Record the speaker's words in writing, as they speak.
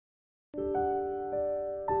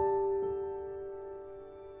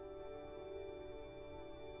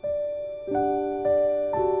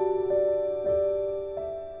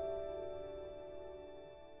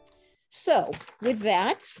So with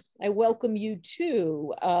that, I welcome you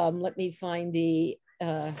to, let me find the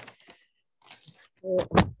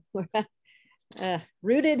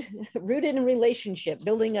rooted in relationship,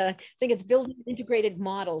 building a, I think it's building an integrated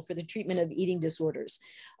model for the treatment of eating disorders.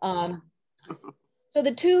 So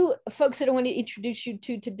the two folks that I want to introduce you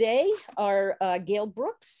to today are Gayle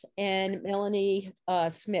Brooks and Melanie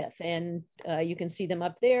Smith. And you can see them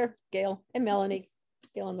up there, Gayle and Melanie.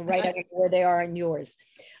 Gayle on the right, I don't know where they are on yours.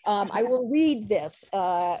 I will read this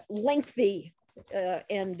lengthy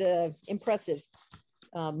and impressive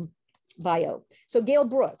bio. So Gayle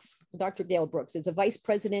Brooks, Dr. Gayle Brooks, is a Vice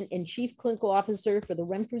President and Chief Clinical Officer for the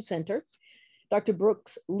Renfrew Center. Dr.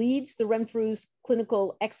 Brooks leads the Renfrew's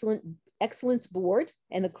Clinical Excellence Board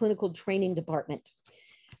and the Clinical Training Department.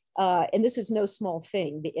 And this is no small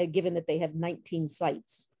thing, given that they have 19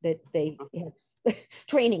 sites that they have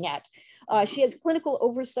training at. She has clinical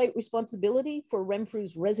oversight responsibility for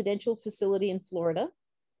Renfrew's residential facility in Florida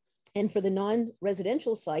and for the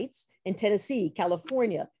non-residential sites in Tennessee,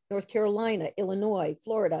 California, North Carolina, Illinois,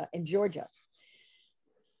 Florida, and Georgia.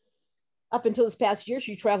 Up until this past year,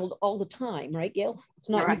 she traveled all the time, right, Gayle? It's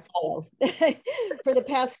not right. For the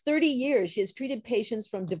past 30 years, she has treated patients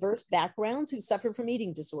from diverse backgrounds who suffer from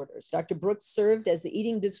eating disorders. Dr. Brooks served as the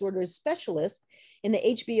eating disorders specialist in the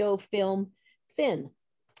HBO film Thin.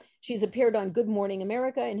 She's appeared on Good Morning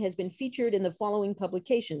America and has been featured in the following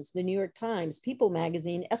publications: the New York Times, People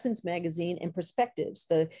Magazine, Essence Magazine, and Perspectives,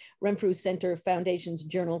 the Renfrew Center Foundation's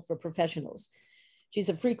Journal for Professionals. She's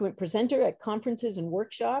a frequent presenter at conferences and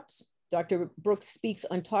workshops. Dr. Brooks speaks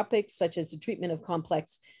on topics such as the treatment of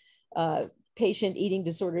complex patient eating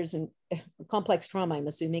disorders and complex trauma, I'm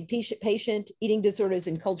assuming, patient eating disorders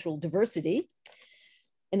and cultural diversity,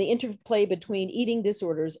 and the interplay between eating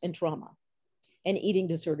disorders and trauma, and eating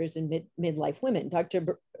disorders in midlife women. Dr.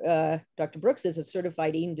 Brooks is a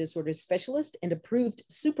certified eating disorders specialist and approved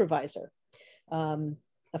supervisor,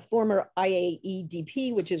 a former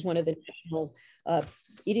IAEDP, which is one of the national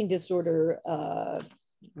eating disorder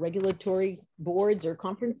regulatory boards or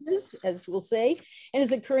conferences, as we'll say, and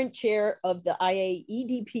is the current chair of the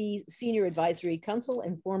IAEDP Senior Advisory Council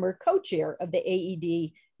and former co-chair of the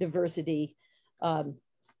AED Diversity,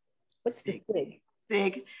 what's the SIG?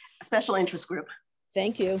 SIG, Special Interest Group.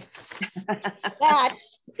 Thank you. That,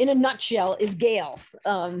 in a nutshell, is Gayle.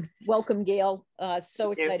 Welcome, Gayle.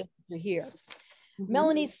 So excited you're here.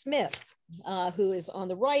 Melanie Smith, who is on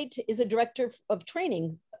the right, is a director of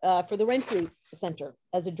training for the Renfrew Center.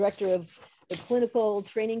 As a director of the clinical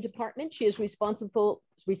training department, she is responsible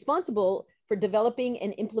for developing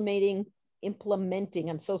and implementing,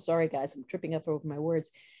 I'm so sorry, guys, I'm tripping up over my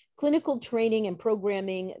words, clinical training and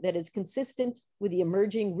programming that is consistent with the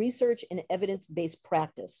emerging research and evidence-based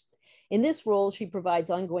practice. In this role, she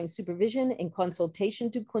provides ongoing supervision and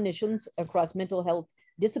consultation to clinicians across mental health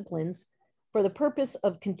disciplines for the purpose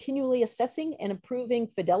of continually assessing and improving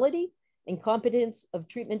fidelity and competence of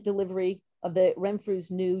treatment delivery of the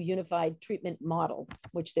Renfrew's new unified treatment model,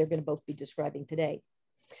 which they're going to both be describing today.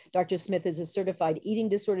 Dr. Smith is a certified eating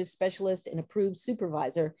disorders specialist and approved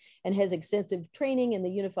supervisor and has extensive training in the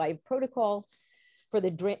unified protocol for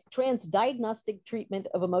the transdiagnostic treatment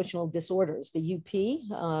of emotional disorders, the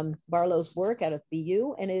UP, Barlow's work out of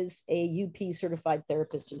BU, and is a UP certified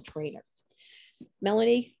therapist and trainer.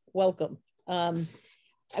 Melanie, welcome.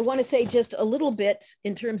 I want to say just a little bit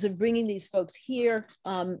in terms of bringing these folks here,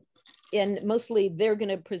 and mostly they're going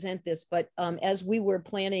to present this, but as we were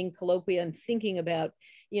planning colloquia and thinking about,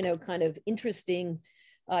 you know, kind of interesting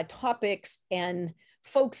topics and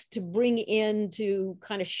folks to bring in to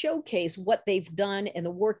kind of showcase what they've done and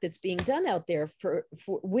the work that's being done out there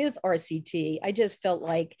with RCT, I just felt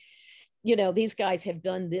like, you know, these guys have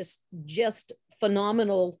done this just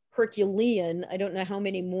phenomenal Herculean, I don't know how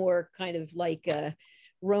many more kind of like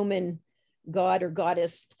Roman god or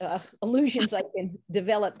goddess illusions I can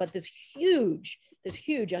develop, but this huge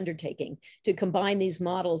undertaking to combine these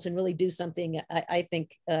models and really do something I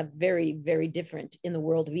think very, very different in the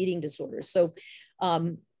world of eating disorders. So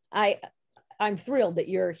I'm thrilled that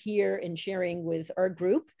you're here and sharing with our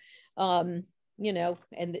group, you know,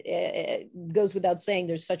 and it goes without saying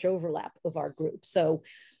there's such overlap of our group. So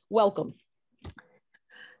welcome.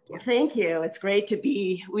 Well, thank you. It's great to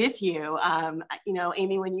be with you. You know,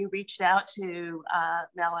 Amy, when you reached out to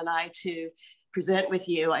Mel and I to present with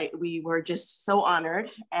you, we were just so honored,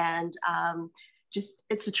 and just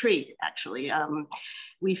it's a treat, actually.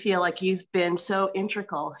 We feel like you've been so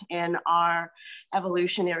integral in our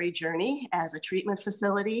evolutionary journey as a treatment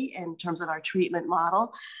facility in terms of our treatment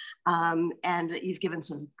model, and that you've given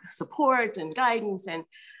some support and guidance, and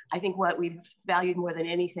I think what we've valued more than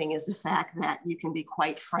anything is the fact that you can be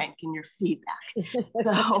quite frank in your feedback.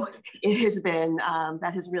 So it has been,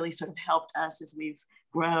 that has really sort of helped us as we've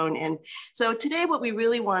grown. And so today what we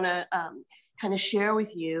really want to kind of share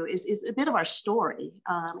with you is a bit of our story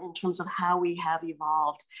in terms of how we have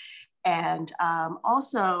evolved. And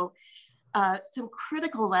also some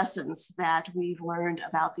critical lessons that we've learned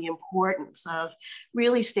about the importance of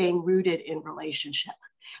really staying rooted in relationship.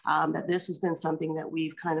 That this has been something that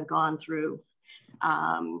we've kind of gone through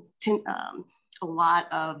a lot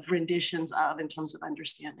of renditions of in terms of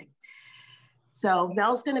understanding. So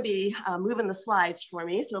Mel's going to be moving the slides for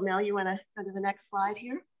me. So Mel, you want to go to the next slide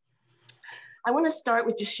here? I want to start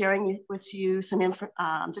with just sharing with you some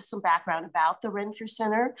just some background about the Renfrew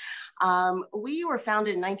Center. We were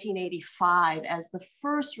founded in 1985 as the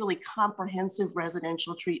first really comprehensive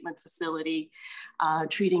residential treatment facility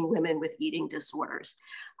treating women with eating disorders.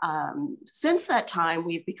 Since that time,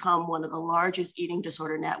 we've become one of the largest eating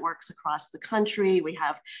disorder networks across the country. We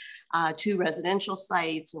have 2 residential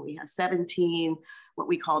sites, and we have 17 what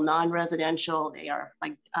we call non-residential. They are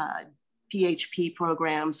like PHP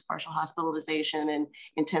programs, partial hospitalization, and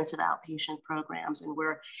intensive outpatient programs. And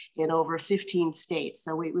we're in over 15 states.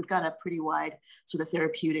 So we've got a pretty wide sort of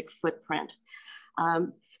therapeutic footprint.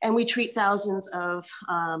 And we treat thousands of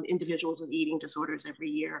individuals with eating disorders every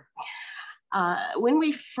year. When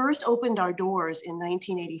we first opened our doors in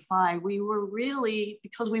 1985, we were really,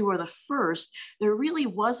 because we were the first, there really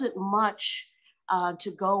wasn't much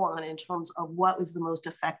to go on in terms of what was the most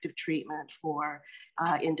effective treatment for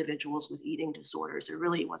individuals with eating disorders. There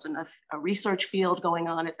really wasn't a research field going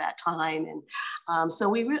on at that time. And so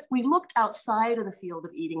we looked outside of the field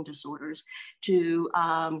of eating disorders to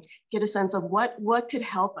get a sense of what could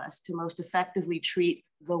help us to most effectively treat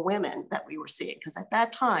the women that we were seeing. Because at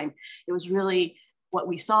that time, it was really what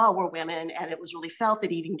we saw were women, and it was really felt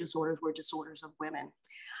that eating disorders were disorders of women.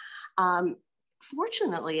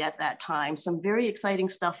 Fortunately, at that time, some very exciting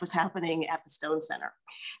stuff was happening at the Stone Center.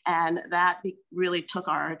 And that really took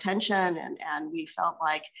our attention, and we felt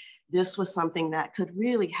like this was something that could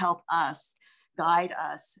really help us, guide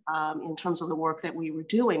us in terms of the work that we were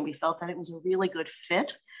doing. We felt that it was a really good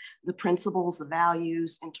fit, the principles, the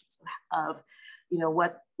values in terms of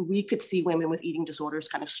what we could see women with eating disorders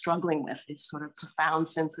kind of struggling with, this sort of profound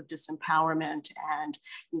sense of disempowerment and,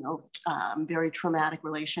 very traumatic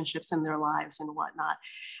relationships in their lives and whatnot.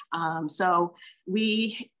 So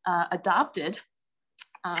we adopted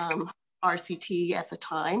RCT at the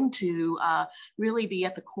time to really be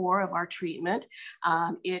at the core of our treatment.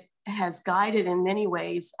 It has guided in many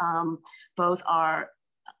ways both our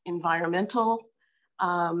environmental,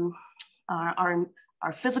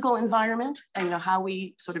 our physical environment, and how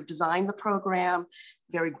we sort of designed the program,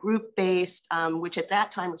 very group-based, which at that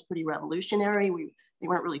time was pretty revolutionary. They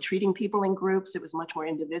weren't really treating people in groups. It was much more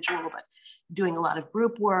individual, but doing a lot of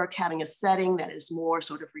group work, having a setting that is more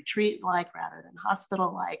sort of retreat-like rather than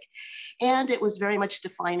hospital-like. And it was very much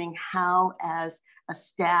defining how, as a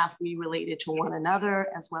staff, we related to one another,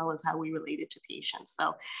 as well as how we related to patients.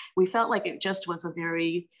 So we felt like it just was a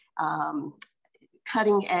very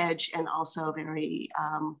cutting edge and also very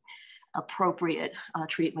appropriate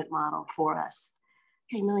treatment model for us.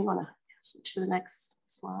 Okay, Mel, you want to switch to the next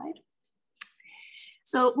slide?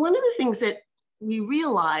 So one of the things that we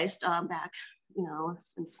realized back,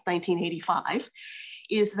 since 1985,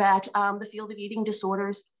 is that the field of eating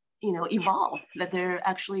disorders, evolved, that there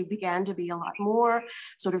actually began to be a lot more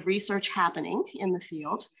sort of research happening in the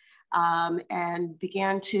field, and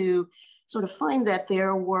began to sort of find that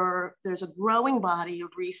there's a growing body of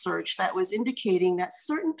research that was indicating that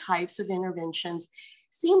certain types of interventions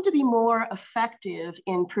seem to be more effective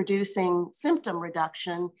in producing symptom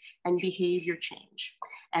reduction and behavior change,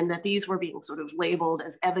 and that these were being sort of labeled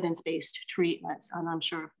as evidence-based treatments. And I'm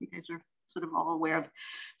sure you guys are sort of all aware of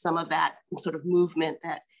some of that sort of movement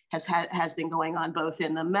that has been going on both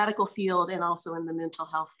in the medical field and also in the mental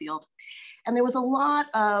health field. And there was a lot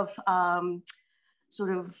of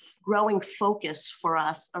sort of growing focus for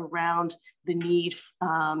us around the need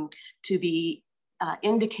to be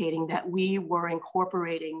indicating that we were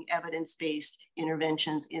incorporating evidence-based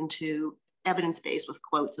interventions into evidence-based with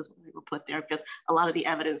quotes is what we were put there, because a lot of the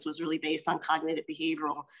evidence was really based on cognitive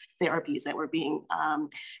behavioral therapies that were being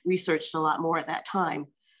researched a lot more at that time.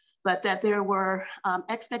 But that there were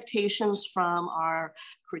expectations from our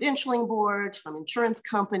credentialing boards, from insurance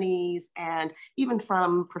companies, and even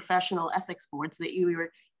from professional ethics boards that you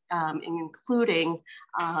were including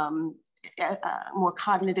more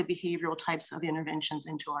cognitive behavioral types of interventions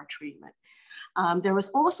into our treatment. There was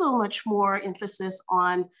also much more emphasis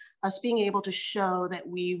on us being able to show that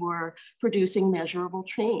we were producing measurable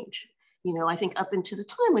change. You know, I think up until the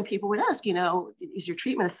time when people would ask, you know, is your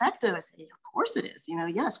treatment effective? I say, of course it is. You know,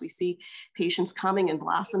 yes, we see patients coming and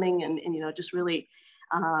blossoming and you know, just really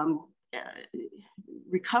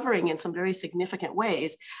recovering in some very significant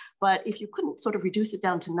ways. But if you couldn't sort of reduce it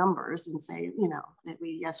down to numbers and say, you know, that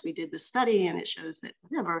yes, we did this study and it shows that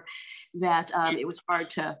whatever, that it was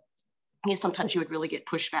hard to, you know, sometimes you would really get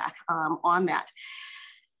pushback on that.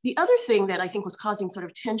 The other thing that I think was causing sort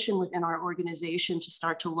of tension within our organization to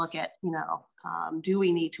start to look at, you know, do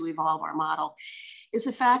we need to evolve our model, is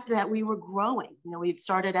the fact that we were growing. You know, we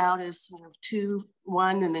started out as you know,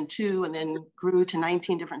 1 and then 2, and then grew to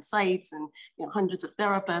 19 different sites and you know, hundreds of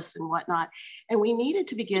therapists and whatnot. And we needed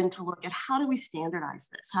to begin to look at how do we standardize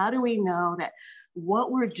this? How do we know that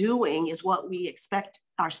what we're doing is what we expect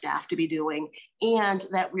our staff to be doing and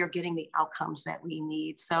that we are getting the outcomes that we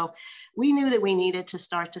need? So we knew that we needed to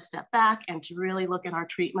start to step back and to really look at our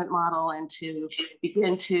treatment model and to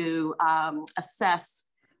begin to assess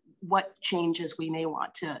what changes we may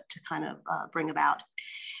want to kind of bring about.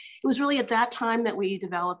 It was really at that time that we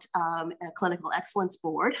developed a clinical excellence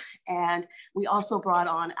board, and we also brought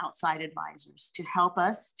on outside advisors to help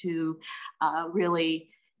us to really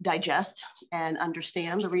digest and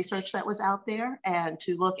understand the research that was out there and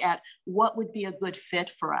to look at what would be a good fit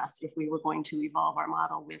for us if we were going to evolve our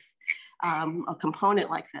model with a component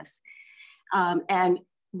like this. And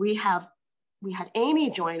we had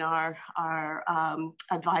Amy join our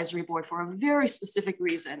advisory board for a very specific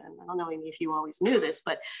reason. And I don't know, Amy, if you always knew this,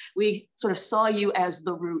 but we sort of saw you as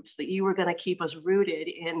the roots, that you were going to keep us rooted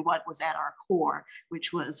in what was at our core,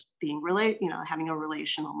 which was being having a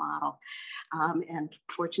relational model. And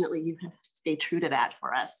fortunately, you have stayed true to that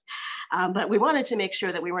for us. But we wanted to make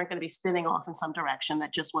sure that we weren't going to be spinning off in some direction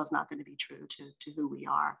that just was not going to be true to who we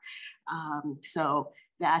are. So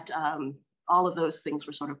that all of those things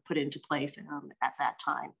were sort of put into place at that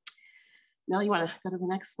time. Mel, you want to go to the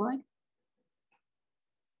next slide?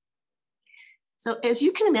 So as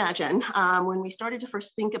you can imagine, when we started to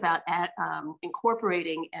first think about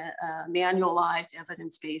incorporating a manualized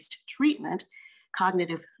evidence-based treatment,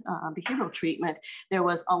 cognitive behavioral treatment, there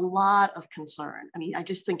was a lot of concern. I mean, I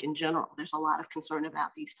just think in general, there's a lot of concern about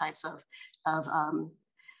these types of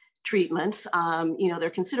treatments. You know, they're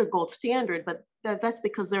considered gold standard, but that's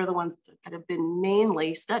because they're the ones that have been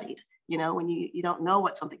mainly studied. You know, when you don't know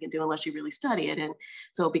what something can do unless you really study it. And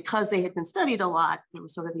so because they had been studied a lot, there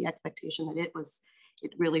was sort of the expectation that it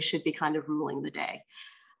really should be kind of ruling the day.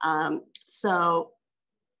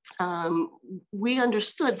 We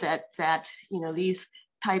understood that you know, these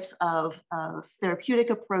types of therapeutic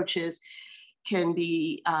approaches can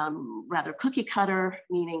be rather cookie cutter,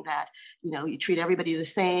 meaning that, you know, you treat everybody the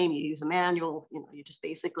same, you use a manual, you know, you just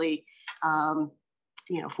basically,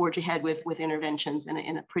 you know, forge ahead with interventions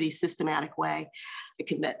in a pretty systematic way.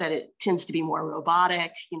 That it tends to be more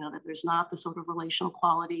robotic, you know, that there's not the sort of relational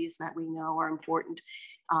qualities that we know are important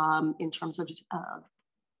in terms of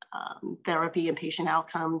therapy and patient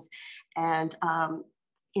outcomes. And,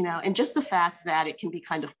 you know, and just the fact that it can be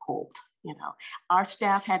kind of cold. You know, our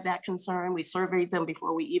staff had that concern. We surveyed them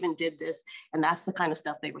before we even did this. And that's the kind of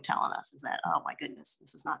stuff they were telling us, is that, oh my goodness,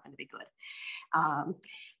 this is not going to be good.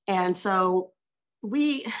 And so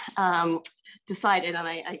we decided, and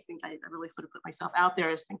I think I really sort of put myself out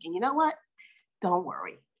there as thinking, you know what, don't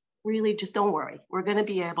worry. Really, just don't worry. We're going to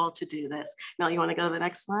be able to do this. Mel, you want to go to the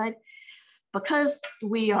next slide? Because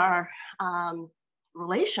we are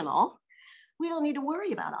relational, we don't need to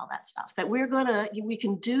worry about all that stuff, that we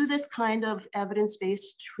can do this kind of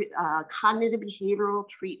evidence-based cognitive behavioral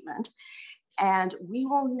treatment, and we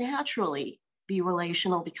will naturally be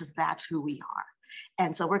relational because that's who we are.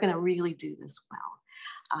 And so we're going to really do this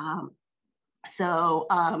well.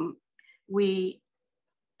 We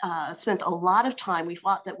spent a lot of time. We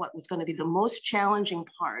thought that what was going to be the most challenging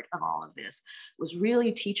part of all of this was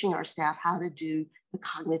really teaching our staff how to do the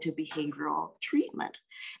cognitive behavioral treatment.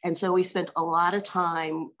 And so we spent a lot of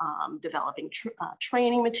time developing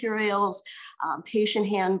training materials, patient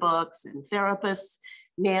handbooks and therapists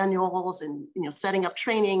manuals, and setting up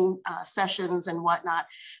training sessions and whatnot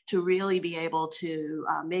to really be able to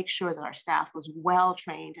make sure that our staff was well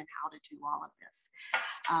trained in how to do all of this.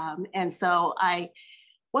 And so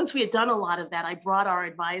once we had done a lot of that, I brought our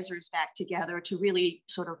advisors back together to really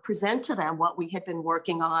sort of present to them what we had been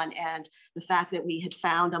working on and the fact that we had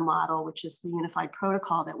found a model, which is the unified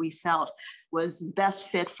protocol, that we felt was best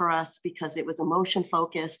fit for us because it was emotion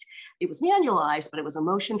focused. It was manualized, but it was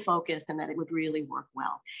emotion focused, and that it would really work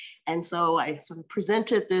well. And so I sort of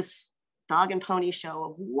presented this dog and pony show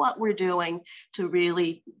of what we're doing to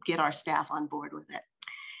really get our staff on board with it.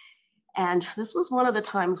 And this was one of the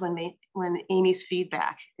times when Amy's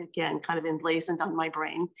feedback, again, kind of emblazoned on my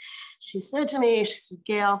brain. She said to me, she said,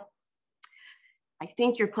 Gayle, I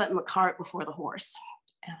think you're putting the cart before the horse.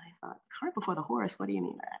 And I thought, cart before the horse? What do you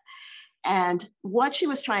mean by that? And what she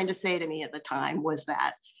was trying to say to me at the time was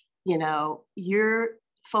that, you know, you're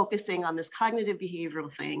focusing on this cognitive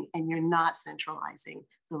behavioral thing and you're not centralizing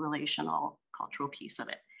the relational cultural piece of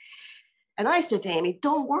it. And I said to Amy,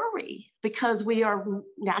 don't worry, because we are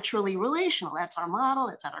naturally relational. That's our model,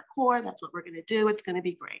 that's at our core, that's what we're gonna do, it's gonna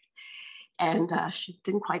be great. And she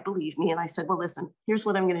didn't quite believe me. And I said, well, listen, here's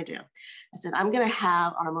what I'm gonna do. I said, I'm gonna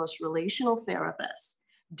have our most relational therapists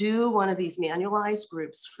do one of these manualized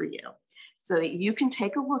groups for you so that you can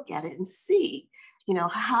take a look at it and see, you know,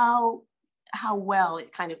 how well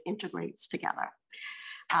it kind of integrates together.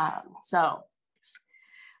 So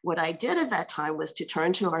what I did at that time was to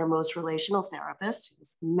turn to our most relational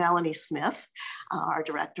therapist, Melanie Smith, our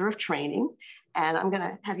director of training. And I'm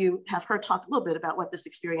gonna have her talk a little bit about what this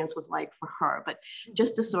experience was like for her. But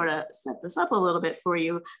just to sort of set this up a little bit for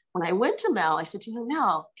you, when I went to Mel, I said, you know,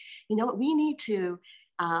 Mel, you know what, we need to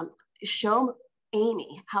show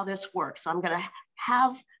Amy how this works. So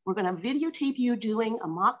we're gonna videotape you doing a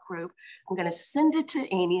mock group. I'm gonna send it to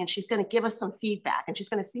Amy and she's gonna give us some feedback and she's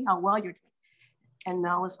gonna see how well you're doing. And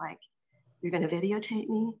Mel was like, you're gonna videotape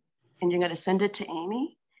me and you're gonna send it to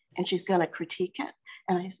Amy and she's gonna critique it.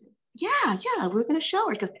 And I said, yeah, we're gonna show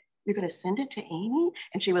her because you're gonna send it to Amy.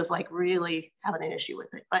 And she was like really having an issue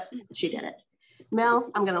with it, but she did it.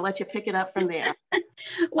 Mel, I'm gonna let you pick it up from there.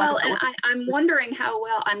 Well, and I'm wondering how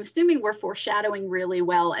well, I'm assuming we're foreshadowing really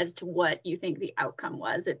well as to what you think the outcome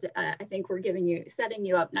was. I think we're setting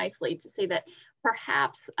you up nicely to say that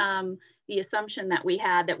perhaps the assumption that we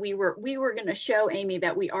had that we were going to show Amy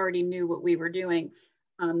that we already knew what we were doing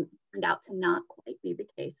turned out to not quite be the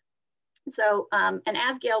case. So, and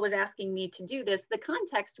as Gayle was asking me to do this, the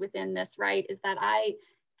context within this, right, is that I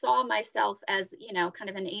saw myself as, you know, kind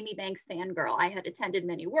of an Amy Banks fangirl. I had attended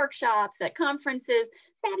many workshops at conferences,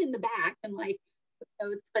 sat in the back and like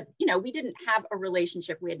notes, but, you know, we didn't have a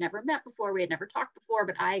relationship. We had never met before. We had never talked before,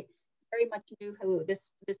 but I very much knew who this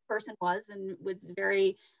person was and was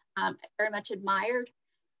very much admired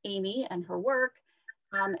Amy and her work.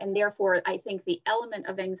 And therefore, I think the element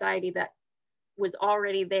of anxiety that was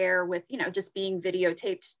already there with, you know, just being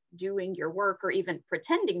videotaped doing your work or even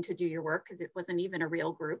pretending to do your work because it wasn't even a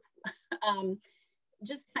real group,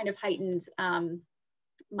 just kind of heightened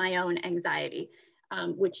my own anxiety,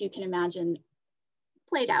 which you can imagine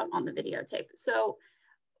played out on the videotape. So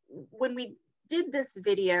when we did this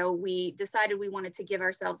video, we decided we wanted to give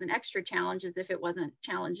ourselves an extra challenge as if it wasn't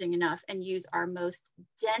challenging enough and use our most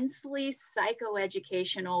densely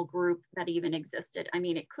psychoeducational group that even existed. I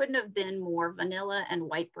mean, it couldn't have been more vanilla and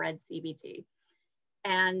white bread CBT.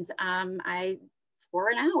 And I, for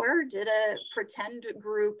an hour, did a pretend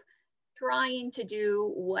group trying to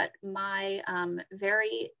do what my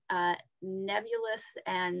very nebulous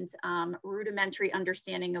and rudimentary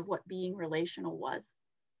understanding of what being relational was.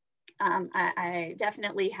 I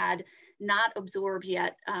definitely had not absorbed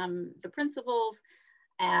yet the principles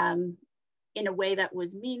in a way that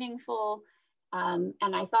was meaningful. And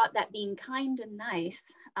I thought that being kind and nice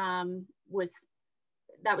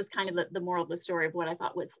that was kind of the moral of the story of what I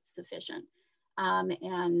thought was sufficient.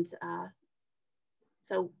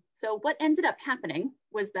 So what ended up happening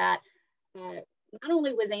was that not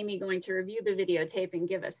only was Amy going to review the videotape and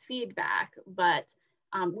give us feedback, but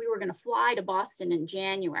we were going to fly to Boston in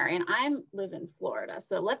January, and I live in Florida.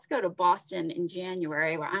 So let's go to Boston in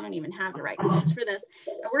January, where I don't even have the right clothes for this.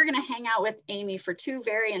 And we're going to hang out with Amy for 2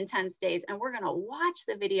 very intense days, and we're going to watch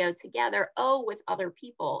the video together, with other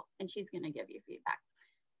people, and she's going to give you feedback.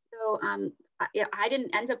 So I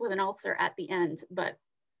didn't end up with an ulcer at the end, but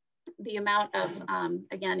the amount of,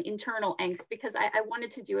 again, internal angst, because I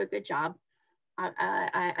wanted to do a good job.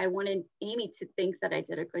 I wanted Amy to think that I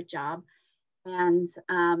did a good job. And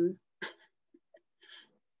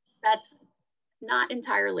that's not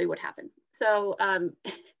entirely what happened. So,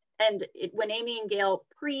 when Amy and Gayle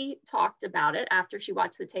pre-talked about it after she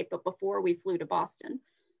watched the tape, but before we flew to Boston,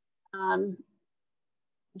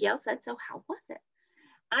 Gayle said, so how was it?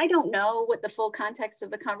 I don't know what the full context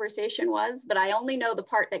of the conversation was, but I only know the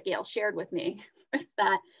part that Gayle shared with me was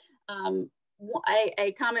that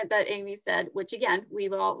a comment that Amy said, which again,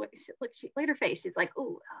 we've all, look, she laid her face, she's like,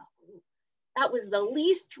 ooh, that was the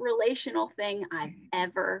least relational thing I've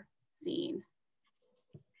ever seen.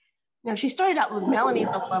 No, she started out with Melanie's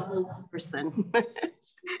a lovely person.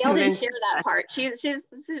 Gayle didn't share that part. She was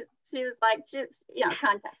like,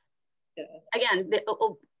 context. again,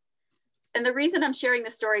 and the reason I'm sharing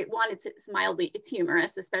this story, one, it's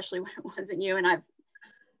humorous, especially when it wasn't you. And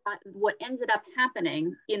what ended up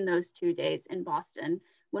happening in those 2 days in Boston,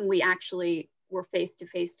 when we actually were face to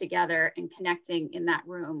face together and connecting in that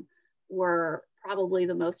room, were probably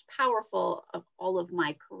the most powerful of all of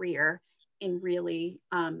my career in really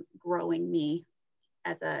growing me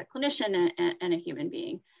as a clinician and a human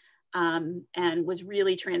being, and was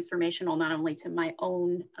really transformational, not only to my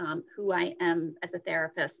own, who I am as a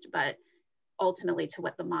therapist, but ultimately to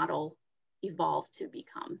what the model evolved to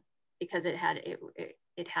become, because it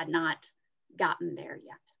had not gotten there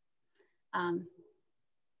yet.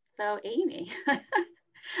 So Amy, I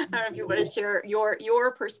don't know if you want to share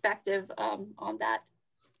your perspective on that.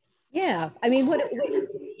 Yeah, I mean,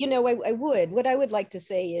 I would. What I would like to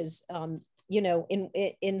say is,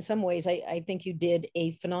 in some ways, I think you did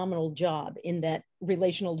a phenomenal job in that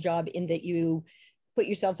relational job, in that you put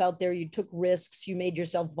yourself out there, you took risks, you made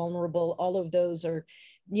yourself vulnerable. All of those are,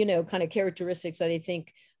 kind of characteristics that I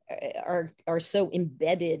think are so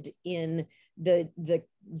embedded in the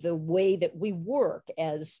way that we work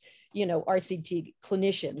as RCT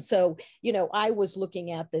clinicians. So I was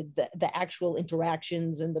looking at the actual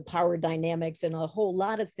interactions and the power dynamics and a whole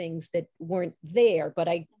lot of things that weren't there. But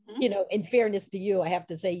I in fairness to you, I have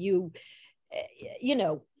to say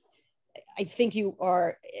I think you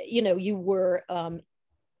are you were an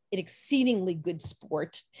exceedingly good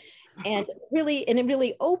sport. And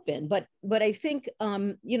really open, but I think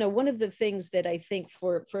one of the things that I think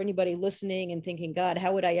for anybody listening and thinking, God,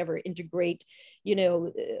 how would I ever integrate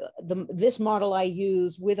this model I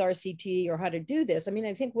use with RCT, or how to do this? I mean,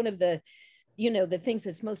 I think one of the the things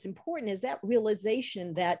that's most important is that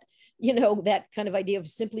realization that that kind of idea of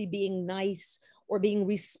simply being nice or being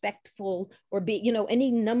respectful or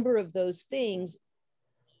any number of those things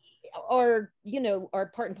are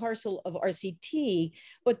part and parcel of RCT,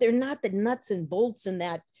 but they're not the nuts and bolts in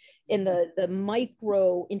the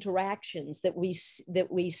micro interactions that we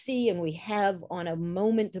see and we have on a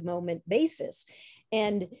moment to moment basis.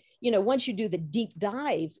 And once you do the deep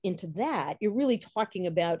dive into that, you're really talking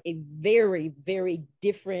about a very, very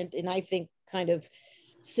different, and I think kind of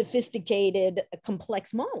sophisticated,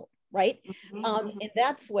 complex model. Right. And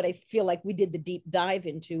that's what I feel like we did the deep dive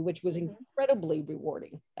into, which was incredibly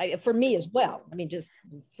rewarding for me as well. I mean, just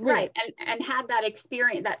thrilling. Right. And had that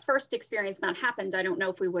experience, that first experience not happened, I don't know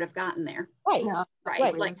if we would have gotten there. Right. No.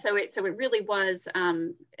 Right. Like, so it really was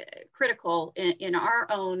critical in our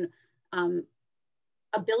own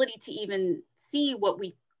ability to even see what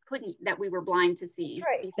we that we were blind to see.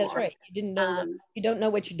 Right. Before. That's right. You didn't know, you don't know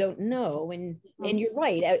what you don't know. And you're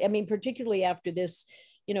right. I mean, particularly after this,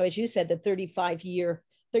 as you said, the 35 year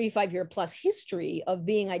plus history of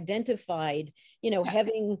being identified,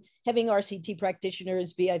 having RCT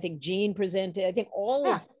practitioners be, I think Jean presented, I think all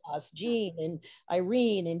of us, Jean and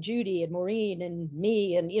Irene and Judy and Maureen and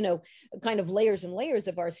me, and, kind of layers and layers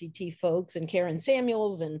of RCT folks, and Karen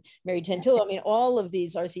Samuels and Mary Tentillo. I mean, all of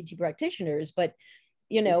these RCT practitioners, but,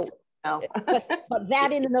 but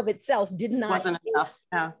that in and of itself did not wasn't enough.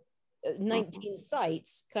 Yeah. 19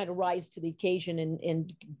 sites kind of rise to the occasion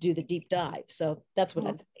and do the deep dive. So that's what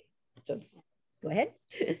I'd say. So go ahead.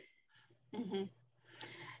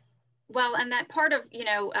 Well, and that part of,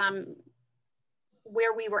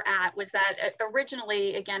 where we were at was that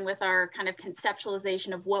originally, again, with our kind of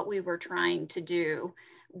conceptualization of what we were trying to do,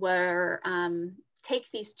 were take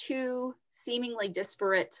these two seemingly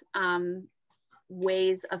disparate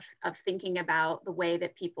ways of thinking about the way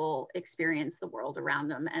that people experience the world around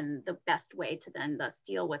them, and the best way to then thus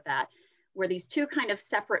deal with that, were these two kind of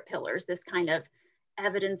separate pillars, this kind of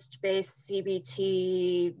evidence-based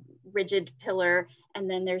CBT rigid pillar, and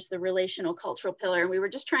then there's the relational cultural pillar. And we were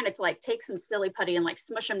just trying to like take some silly putty and like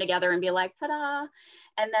smush them together and be like, ta-da.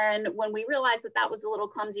 And then when we realized that that was a little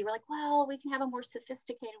clumsy, we're like, well, we can have a more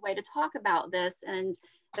sophisticated way to talk about this. And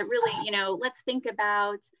that really, let's think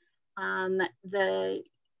about the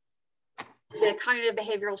cognitive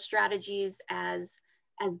behavioral strategies as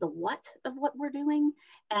the what of what we're doing,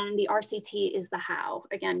 and the RCT is the how,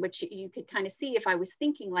 again, which you could kind of see if I was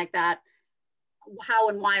thinking like that, how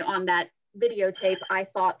and why on that videotape I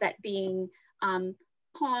thought that being calm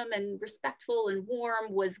and respectful and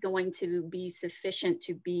warm was going to be sufficient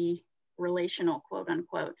to be relational, quote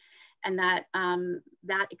unquote. And that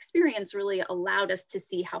that experience really allowed us to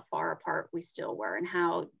see how far apart we still were and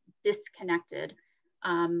how disconnected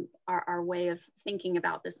our way of thinking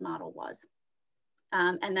about this model was.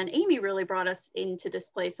 And then Amy really brought us into this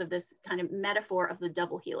place of this kind of metaphor of the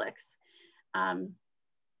double helix.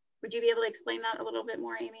 Would you be able to explain that a little bit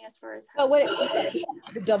more, Amy, as far as how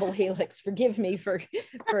the double helix? Forgive me for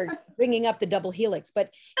bringing up the double helix,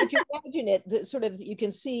 but if you imagine it, sort of, you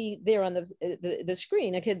can see there on the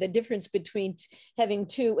screen, okay, the difference between having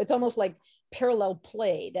two. It's almost like parallel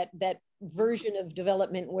play, that version of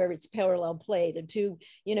development where it's parallel play. The two,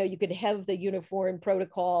 you could have the uniform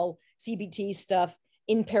protocol CBT stuff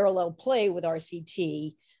in parallel play with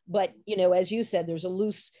RCT, but as you said, there's a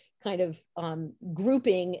loose kind of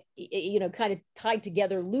grouping, kind of tied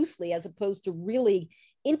together loosely, as opposed to really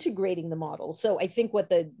integrating the model. So I think what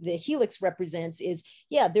the helix represents is,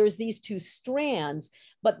 yeah, there's these two strands,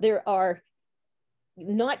 but there are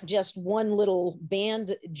not just one little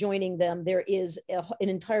band joining them. There is an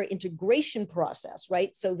entire integration process,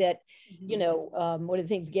 right? So that, one of the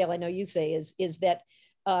things, Gayle, I know you say is that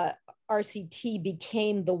RCT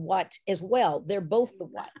became the what as well. They're both the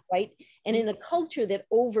what, right? And in a culture that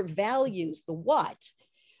overvalues the what,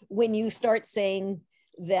 when you start saying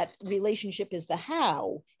that relationship is the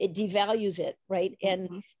how, it devalues it, right?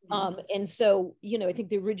 And so, I think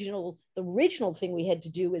the original thing we had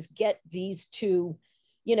to do is get these two,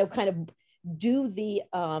 kind of do the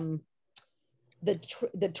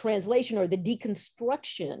translation or the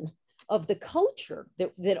deconstruction of the culture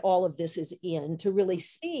that all of this is in, to really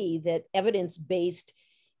see that evidence-based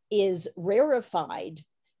is rarefied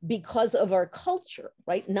because of our culture,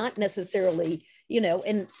 right? Not necessarily,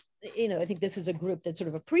 and, I think this is a group that sort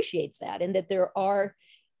of appreciates that, and that there are,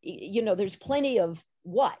 there's plenty of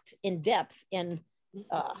what in depth and,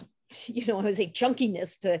 I would say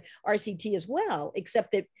chunkiness to RCT as well,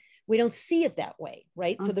 except that we don't see it that way,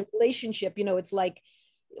 right? So the relationship, it's like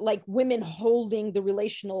women holding the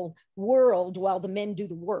relational world while the men do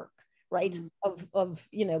the work, right? Of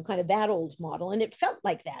kind of that old model. And it felt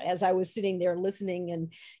like that as I was sitting there listening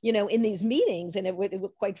and, in these meetings, and it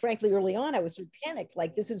quite frankly, early on, I was sort of panicked,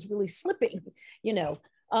 like this is really slipping,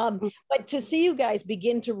 but to see you guys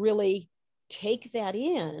begin to really take that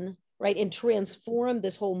in, right? And transform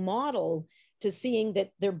this whole model to seeing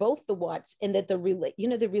that they're both the what's, and that the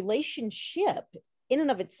relationship in and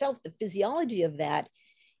of itself, the physiology of that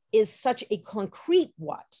is such a concrete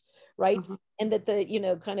what, right? And that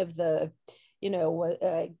the, kind of the,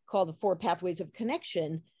 call the 4 pathways of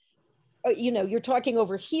connection, you're talking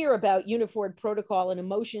over here about uniform protocol and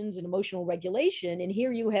emotions and emotional regulation. And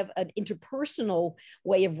here you have an interpersonal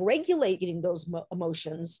way of regulating those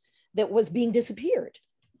emotions that was being disappeared,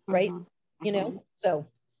 right? So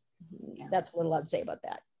that's a little I'd say about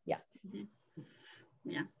that. Yeah.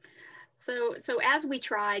 Yeah. So as we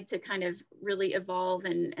tried to kind of really evolve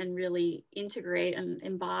and really integrate and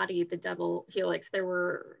embody the double helix, there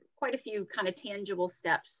were quite a few kind of tangible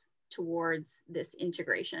steps towards this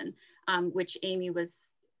integration, which Amy was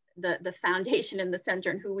the foundation in the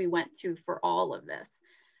center and who we went to for all of this.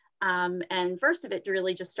 And first of it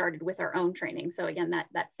really just started with our own training. So again,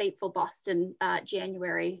 that fateful Boston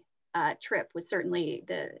January trip was certainly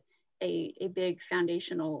a big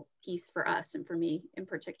foundational piece for us and for me in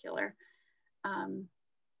particular.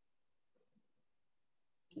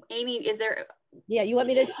 Amy, is there? Yeah, you want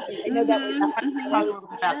me to? I know that was talk a little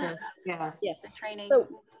bit about this. Yeah, the training. So,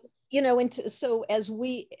 and so as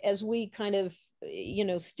we kind of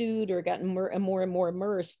stewed or gotten more and more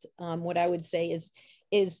immersed, what I would say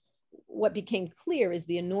is what became clear is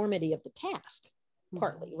the enormity of the task,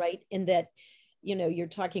 partly, right? In that, you're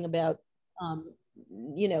talking about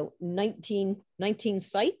 19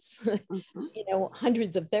 sites,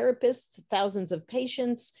 hundreds of therapists, thousands of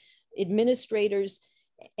patients, administrators,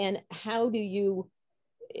 and how do you,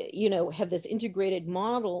 have this integrated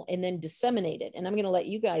model and then disseminate it? And I'm going to let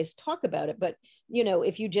you guys talk about it, but,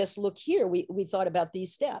 if you just look here, we thought about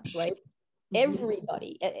these steps, right?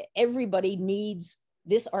 Everybody needs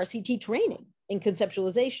this RCT training in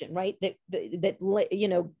conceptualization, right? That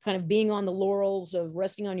kind of being on the laurels of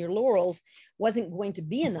resting on your laurels wasn't going to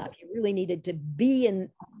be enough. You really needed to be and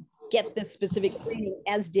get this specific training,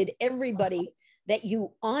 as did everybody that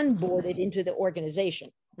you onboarded into the organization,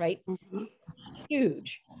 right?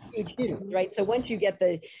 Huge, right? So once you get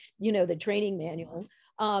the training manual,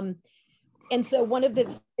 and so one of the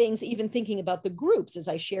things, even thinking about the groups, as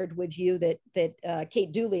I shared with you that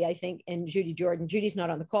Kate Dooley, I think, and Judy Jordan, Judy's not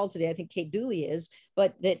on the call today, I think Kate Dooley is,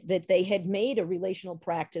 but that they had made a relational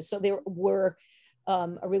practice. So there were a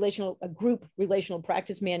group relational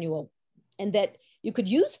practice manual, and that you could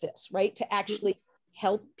use this, right, to actually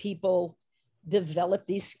help people develop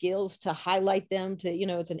these skills, to highlight them, to,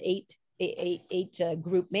 it's an eight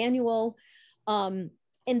group manual.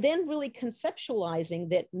 And then really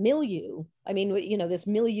conceptualizing that milieu, this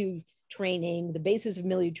milieu training, the basis of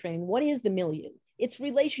milieu training, what is the milieu? It's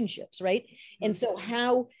relationships, right? And so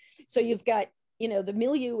how, So you've got, you know, the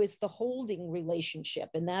milieu is the holding relationship,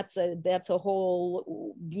 and that's a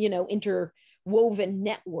whole, you know, interwoven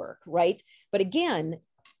network, right? But again,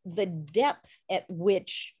 the depth at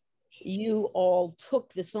which you all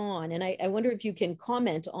took this on, and I wonder if you can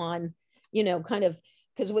comment on, you know, kind of,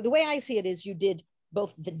 because the way I see it is you did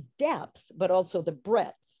both the depth but also the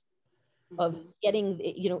breadth of getting,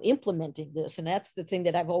 you know, implementing this, and that's the thing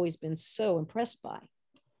that I've always been so impressed by.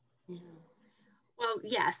 Well,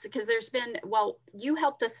 yes, because there's been, well, you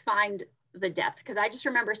helped us find the depth, because I just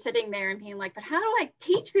remember sitting there and being like, but how do I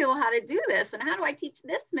teach people how to do this? And how do I teach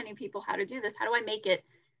this many people how to do this? How do I make it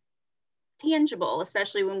tangible,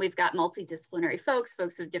 especially when we've got multidisciplinary folks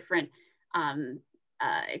of different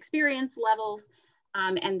experience levels.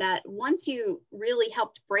 And that once you really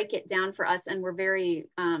helped break it down for us and were very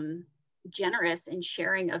generous in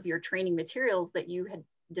sharing of your training materials that you had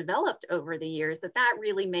developed over the years, that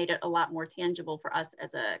really made it a lot more tangible for us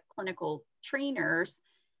as a clinical trainers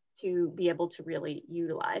to be able to really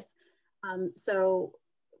utilize. So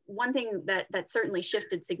one thing that certainly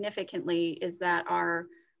shifted significantly is that our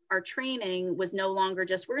training was no longer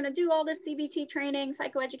just, we're going to do all this CBT training,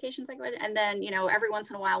 psychoeducation, and then, you know, every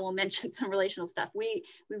once in a while we'll mention some relational stuff. We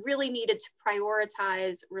really needed to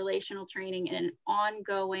prioritize relational training in an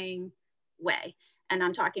ongoing way. And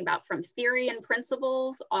I'm talking about from theory and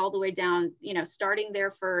principles all the way down, you know, starting there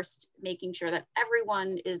first, making sure that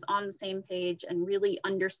everyone is on the same page and really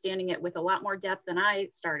understanding it with a lot more depth than I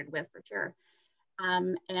started with, for sure.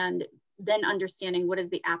 And then understanding what is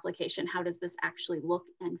the application, how does this actually look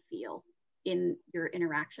and feel in your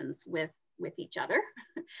interactions with each other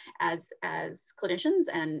as clinicians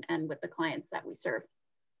and with the clients that we serve.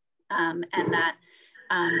 And that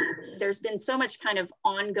there's been so much kind of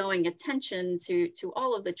ongoing attention to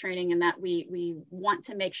all of the training, and that we want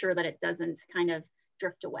to make sure that it doesn't kind of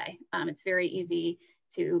drift away. It's very easy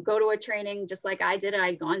to go to a training, just like I did.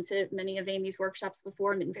 I'd gone to many of Amy's workshops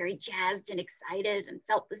before and been very jazzed and excited and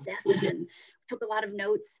felt the zest and took a lot of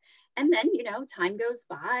notes. And then, you know, time goes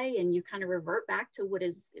by and you kind of revert back to what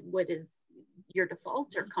is your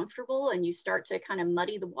default or comfortable, and you start to kind of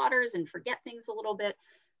muddy the waters and forget things a little bit.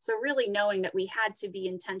 So really knowing that we had to be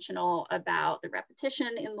intentional about the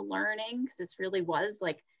repetition in the learning, because this really was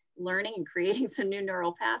like learning and creating some new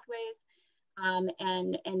neural pathways.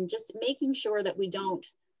 And just making sure that we don't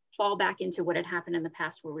fall back into what had happened in the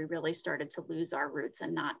past, where we really started to lose our roots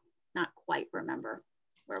and not quite remember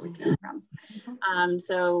where we came from.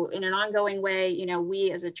 So in an ongoing way, you know,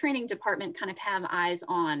 we as a training department kind of have eyes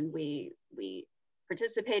on, we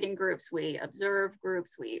participate in groups, we observe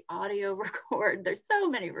groups, we audio record. There's so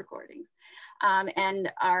many recordings. And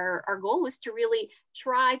our goal was to really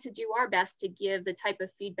try to do our best to give the type of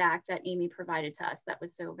feedback that Amy provided to us that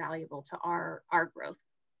was so valuable to our growth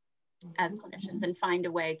as clinicians, and find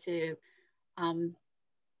a way to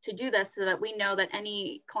do this so that we know that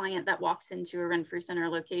any client that walks into a Renfrew Center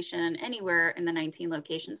location anywhere in the 19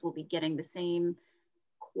 locations will be getting the same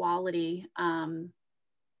quality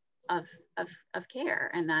of care.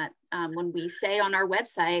 And that when we say on our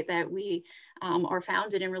website that we are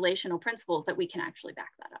founded in relational principles, that we can actually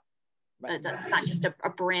back that up. Right. That it's not just a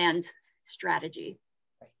brand strategy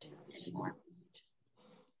anymore.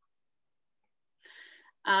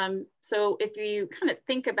 So if you kind of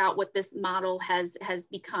think about what this model has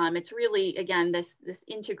become, it's really, again, this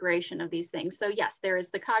integration of these things. So yes, there is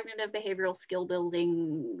the cognitive behavioral skill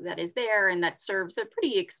building that is there, and that serves a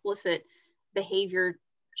pretty explicit behavior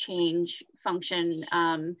change function,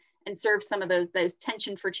 and serve some of those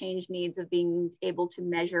tension for change needs of being able to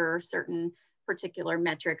measure certain particular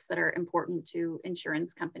metrics that are important to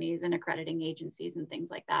insurance companies and accrediting agencies and things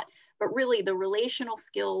like that. But really the relational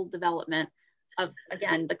skill development of,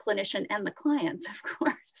 again, the clinician and the clients, of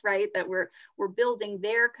course, right? That we're building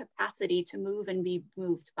their capacity to move and be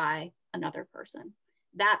moved by another person.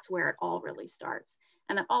 That's where it all really starts.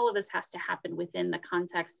 And that all of this has to happen within the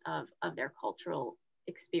context of their cultural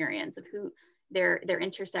experience, of who their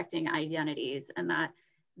intersecting identities, and that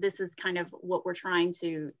this is kind of what we're trying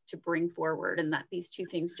to bring forward, and that these two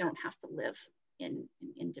things don't have to live in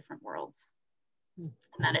different worlds, and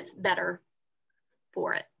that it's better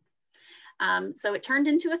for it. So it turned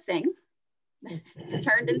into a thing. It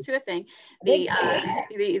turned into a thing,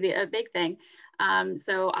 a big thing.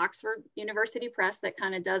 So Oxford University Press, that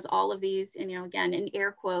kind of does all of these, and, you know, again, in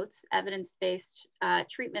air quotes, evidence-based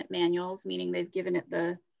treatment manuals, meaning they've given it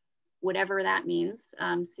the, whatever that means,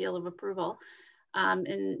 seal of approval.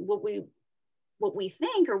 And what we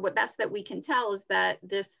think, or what best that we can tell, is that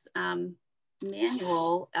this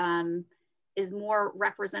manual is more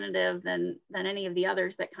representative than any of the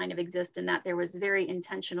others that kind of exist, in that there was very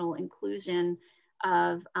intentional inclusion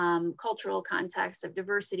of cultural context, of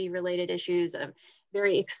diversity related issues, of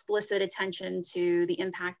very explicit attention to the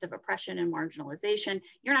impact of oppression and marginalization.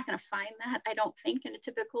 You're not going to find that, I don't think, in a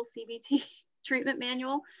typical CBT treatment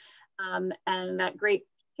manual. And that great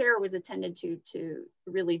care was attended to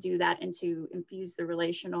really do that and to infuse the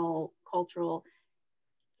relational cultural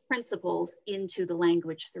principles into the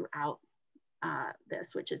language throughout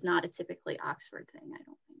this, which is not a typically Oxford thing, I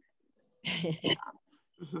don't think.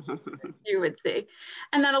 You would see.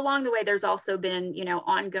 And then along the way, there's also been, you know,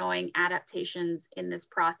 ongoing adaptations in this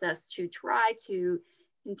process to try to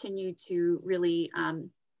continue to really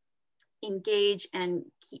engage and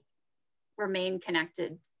remain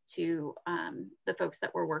connected to the folks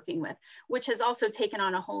that we're working with, which has also taken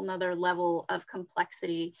on a whole nother level of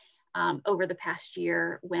complexity over the past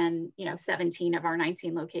year when, you know, 17 of our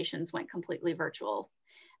 19 locations went completely virtual.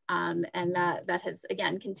 And that has,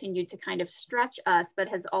 again, continued to kind of stretch us, but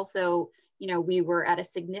has also, you know, we were at a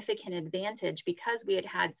significant advantage because we had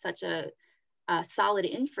had such a solid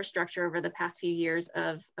infrastructure over the past few years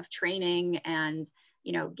of training and,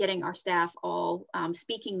 you know, getting our staff all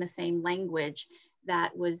speaking the same language.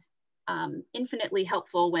 That was infinitely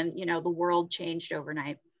helpful when, you know, the world changed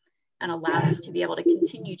overnight and allowed us to be able to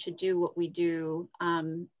continue to do what we do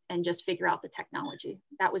and just figure out the technology.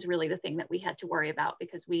 That was really the thing that we had to worry about,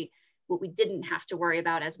 because what we didn't have to worry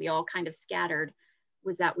about as we all kind of scattered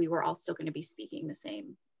was that we were all still going to be speaking the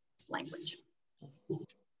same language.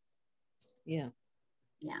 Yeah.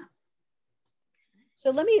 Yeah. So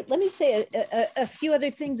let me say a few other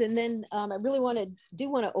things, and then I really want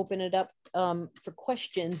to open it up for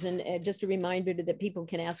questions, and just a reminder that people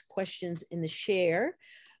can ask questions in the share.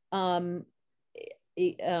 I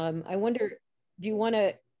wonder, do you want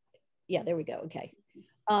to? Yeah, there we go. Okay.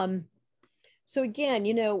 So again,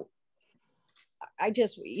 you know, I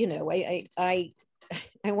just, you know, I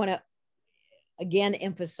want to again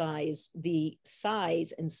emphasize the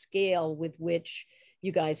size and scale with which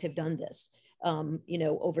you guys have done this. You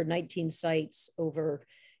know, over 19 sites, over,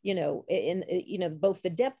 you know, you know, both the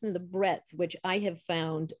depth and the breadth, which I have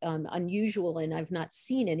found unusual, and I've not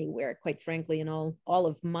seen anywhere, quite frankly, in all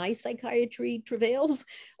of my psychiatry travails.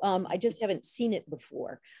 I just haven't seen it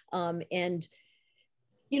before. And,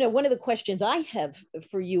 you know, one of the questions I have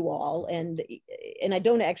for you all, and I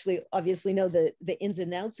don't actually obviously know the ins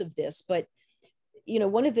and outs of this, but, you know,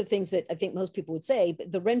 one of the things that I think most people would say,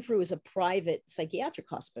 but the Renfrew is a private psychiatric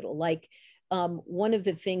hospital. Like, one of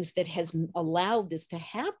the things that has allowed this to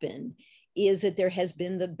happen is that there has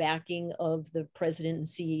been the backing of the president and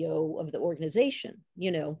CEO of the organization.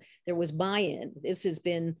 You know, there was buy-in. This has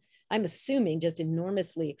been, I'm assuming, just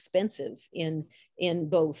enormously expensive in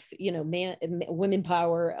both, you know, women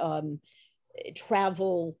power,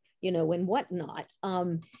 travel, you know, and whatnot.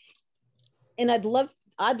 And I'd love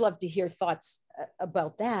to hear thoughts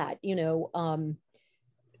about that. You know,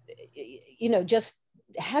 just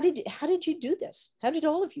how did you do this? How did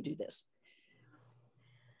all of you do this?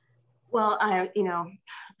 Well, I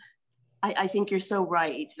think you're so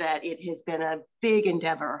right that it has been a big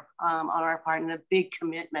endeavor on our part and a big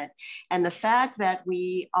commitment. And the fact that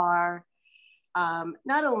we are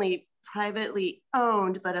not only privately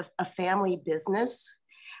owned, but a family business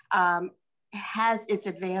has its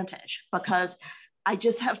advantage, because I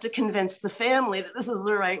just have to convince the family that this is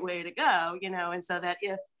the right way to go, you know, and so that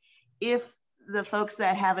if the folks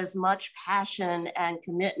that have as much passion and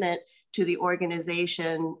commitment to the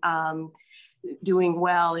organization doing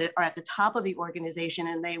well are at the top of the organization,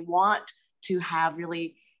 and they want to have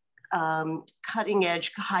really cutting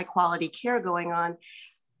edge, high quality care going on,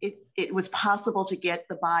 it was possible to get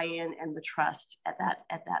the buy-in and the trust at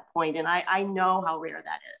that point. And I know how rare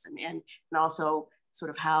that is, and also sort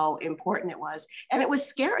of how important it was. And it was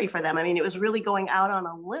scary for them. I mean, it was really going out on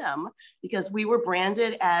a limb, because we were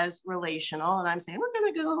branded as relational. And I'm saying, we're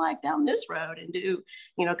going to go like down this road and do,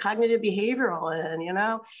 you know, cognitive behavioral, and, you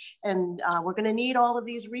know, and we're going to need all of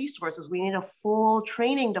these resources. We need a full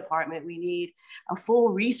training department. We need a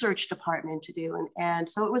full research department to do. And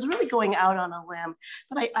so it was really going out on a limb.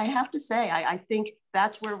 But I have to say, I think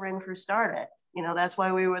that's where Renfrew started. You know, that's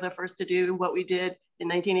why we were the first to do what we did in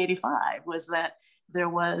 1985, was that there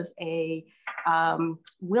was a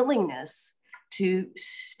willingness to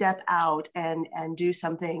step out and do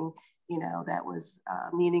something, you know, that was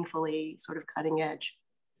meaningfully sort of cutting edge.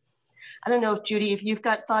 I don't know if Judy, if you've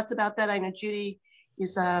got thoughts about that. I know Judy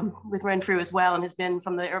is with Renfrew as well, and has been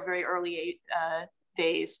from the very early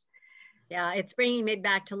days. Yeah, it's bringing me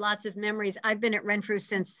back to lots of memories. I've been at Renfrew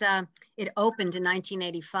since it opened in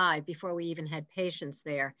 1985, before we even had patients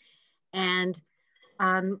there. And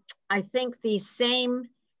I think the same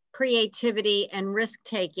creativity and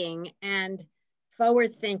risk-taking and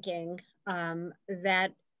forward thinking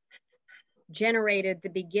that generated the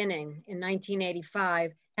beginning in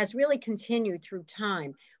 1985 has really continued through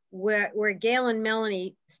time, where Gayle and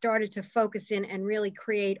Melanie started to focus in and really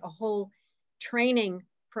create a whole training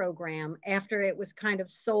program after it was kind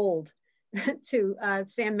of sold to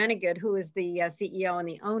Sam Menegood, who is the CEO and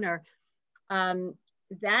the owner.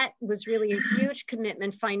 That was really a huge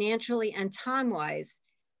commitment financially and time-wise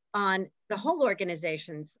on the whole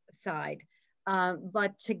organization's side.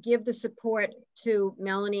 But to give the support to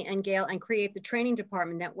Melanie and Gayle and create the training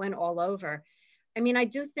department that went all over. I mean, I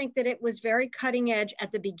do think that it was very cutting edge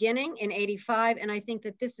at the beginning in '85, and I think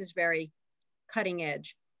that this is very cutting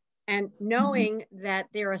edge. And knowing that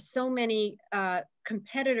there are so many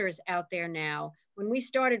competitors out there now. When we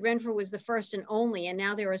started, Renfrew was the first and only, and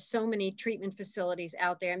now there are so many treatment facilities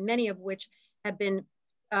out there, many of which have been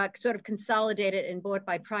sort of consolidated and bought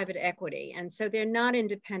by private equity. And so they're not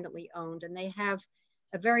independently owned, and they have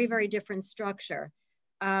a very, very different structure.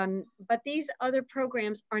 But these other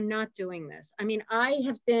programs are not doing this. I mean, I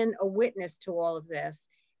have been a witness to all of this,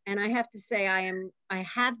 and I have to say I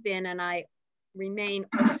have been, and I remain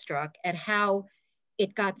awestruck at how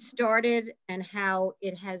it got started and how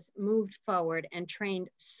it has moved forward and trained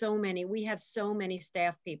so many. We have so many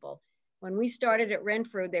staff people. When we started at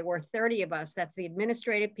Renfrew, there were 30 of us. That's the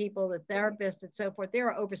administrative people, the therapists, and so forth. There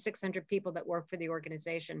are over 600 people that work for the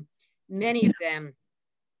organization. Many of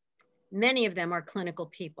them are clinical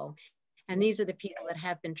people. And these are the people that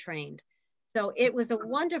have been trained. So it was a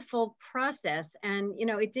wonderful process. And, you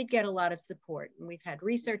know, it did get a lot of support. And we've had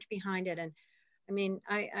research behind it. And I mean,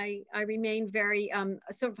 I remain very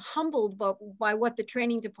sort of humbled by what the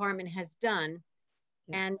training department has done.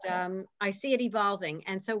 And I see it evolving.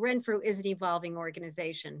 And so Renfrew is an evolving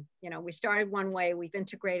organization. You know, we started one way, we've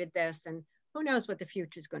integrated this, and who knows what the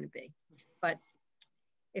future is going to be. But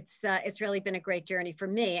it's really been a great journey for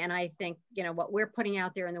me. And I think, you know, what we're putting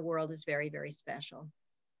out there in the world is very, very special.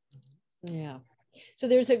 Yeah. So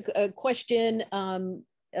there's a question.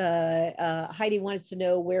 Heidi wants to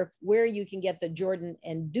know where you can get the Jordan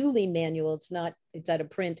and Dooley manual. It's out of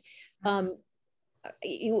print.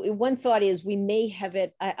 One thought is we may have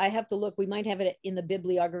it, I have to look, we might have it in the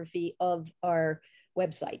bibliography of our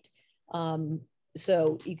website.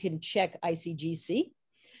 So you can check ICGC.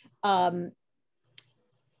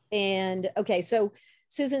 And okay, so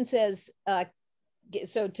Susan says,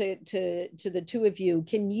 so to the two of you,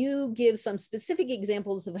 can you give some specific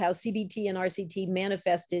examples of how CBT and RCT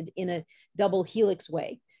manifested in a double helix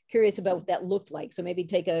way? Curious about what that looked like. So maybe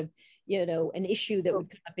take an issue that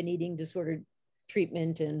would come up in eating disorder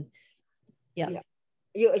treatment and were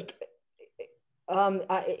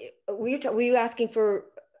you asking for,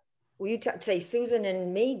 say Susan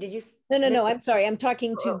and me? Did you? No, I'm sorry. I'm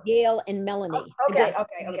talking to Gayle and Melanie. Okay. All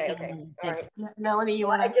right. Melanie, you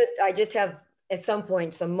want to? I just have at some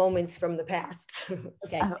point some moments from the past.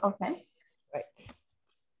 Okay. Okay. Right.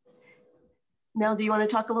 Mel, do you want to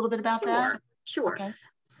talk a little bit about that? Sure. Okay.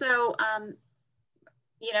 So, an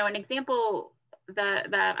example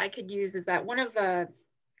that I could use is that one of the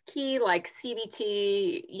key like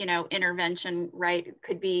CBT, intervention, right,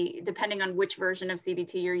 could be, depending on which version of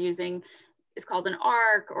CBT you're using, is called an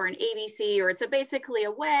ARC or an ABC, or it's basically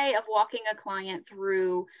a way of walking a client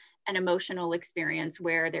through an emotional experience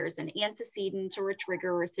where there's an antecedent or a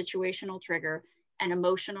trigger or a situational trigger, an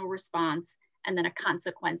emotional response, and then a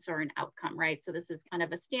consequence or an outcome, right? So this is kind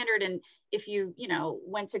of a standard. And if you,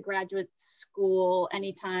 went to graduate school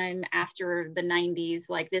anytime after the 90s,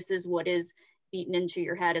 like this is what is beaten into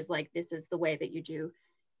your head, is like, this is the way that you do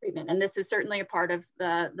treatment. And this is certainly a part of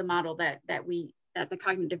the model that the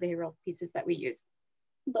cognitive behavioral pieces that we use.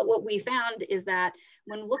 But what we found is that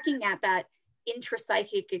when looking at that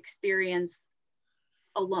intrapsychic experience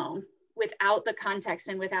alone, without the context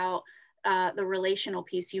and without the relational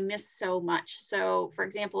piece, you miss so much. So for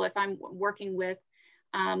example, if I'm working with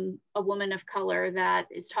a woman of color that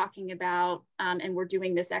is talking about, and we're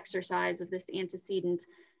doing this exercise of this antecedent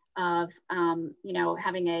of,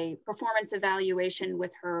 having a performance evaluation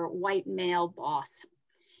with her white male boss.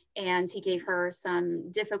 And he gave her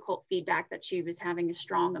some difficult feedback that she was having a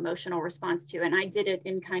strong emotional response to. And I did it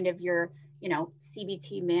in kind of your,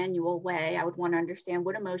 CBT manual way. I would want to understand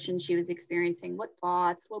what emotions she was experiencing, what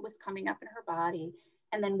thoughts, what was coming up in her body,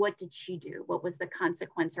 and then what did she do? What was the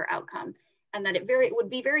consequence or outcome? And that it would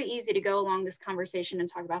be very easy to go along this conversation and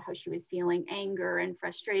talk about how she was feeling anger and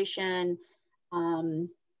frustration, and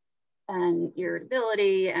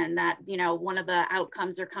irritability, and that, one of the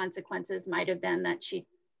outcomes or consequences might have been that she,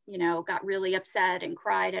 got really upset and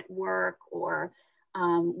cried at work, or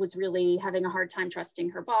was really having a hard time trusting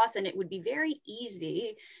her boss. And it would be very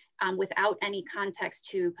easy without any context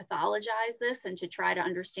to pathologize this and to try to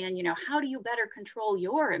understand, you know, how do you better control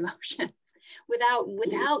your emotions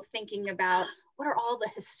without thinking about what are all the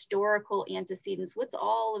historical antecedents, what's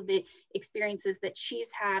all of the experiences that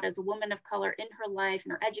she's had as a woman of color in her life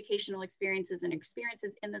and her educational experiences and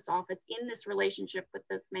experiences in this office, in this relationship with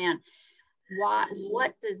this man.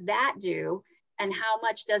 What does that do? And how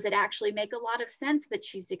much does it actually make a lot of sense that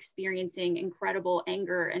she's experiencing incredible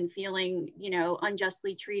anger and feeling, you know,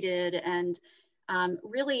 unjustly treated and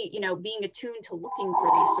really, you know, being attuned to looking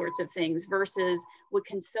for these sorts of things versus what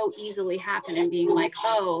can so easily happen and being like,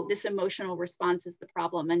 oh, this emotional response is the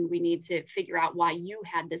problem. And we need to figure out why you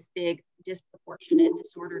had this big disproportionate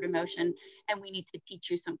disordered emotion. And we need to teach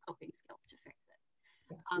you some coping skills to fix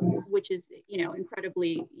it, which is, you know,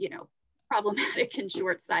 incredibly, you know, problematic and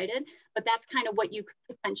short-sighted, but that's kind of what you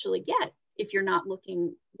could potentially get if you're not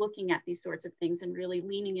looking at these sorts of things and really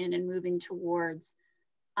leaning in and moving towards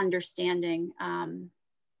understanding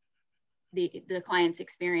the client's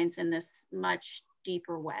experience in this much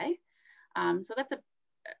deeper way. So that's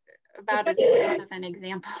about as brief of an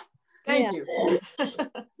example. Thank you.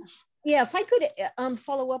 Yeah, if I could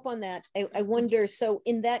follow up on that, I wonder, so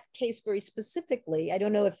in that case very specifically, I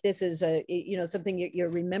don't know if this is you know, something you're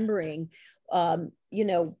remembering, you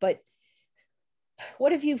know, but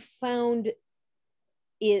what have you found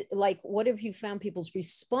what have you found people's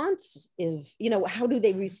response is, you know, how do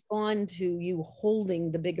they respond to you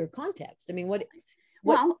holding the bigger context? I mean,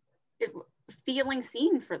 well, feeling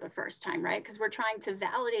seen for the first time, right? Because we're trying to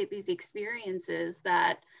validate these experiences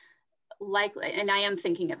that likely, and I am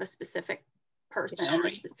thinking of a specific person and a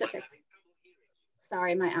specific,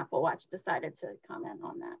 sorry, my Apple Watch decided to comment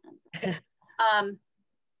on that.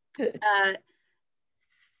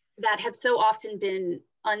 That have so often been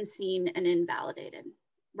unseen and invalidated,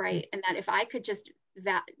 right? And that if I could just,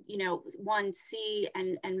 you know, see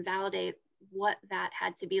and validate what that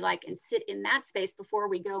had to be like and sit in that space before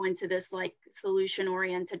we go into this like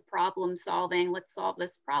solution-oriented problem solving, let's solve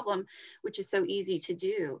this problem, which is so easy to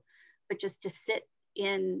do. But just to sit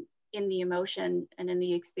in the emotion and in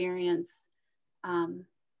the experience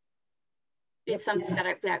is something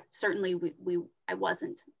that certainly I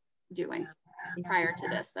wasn't doing prior to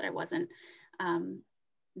this, that I wasn't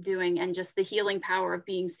doing, and just the healing power of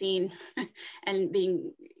being seen and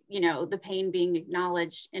being, you know, the pain being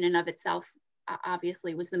acknowledged in and of itself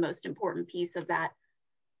obviously was the most important piece of that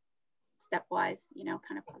stepwise, you know,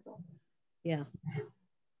 kind of puzzle. Yeah.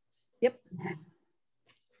 Yep.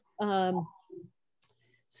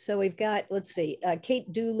 So we've got, let's see,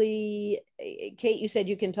 Kate Dooley. Kate, you said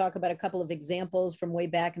you can talk about a couple of examples from way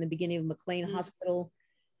back in the beginning of McLean Hospital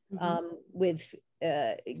with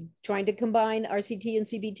trying to combine RCT and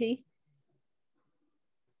CBT.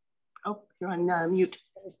 Oh, you're on mute.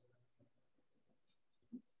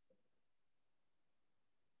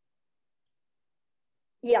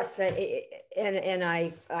 Yes, and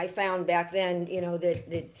I found back then, you know,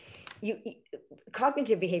 that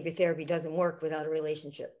cognitive behavior therapy doesn't work without a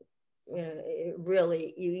relationship. You know, it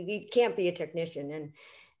really, you can't be a technician,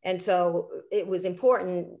 and so it was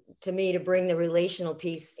important to me to bring the relational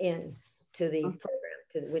piece in to the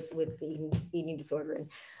program with the eating disorder. And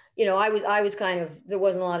you know, I was kind of, there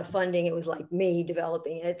wasn't a lot of funding. It was like me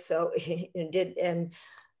developing it, so and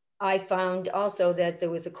I found also that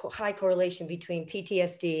there was a high correlation between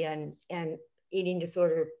PTSD and eating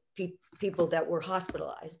disorder people that were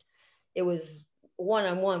hospitalized. It was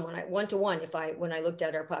one-on-one, one-to-one when I looked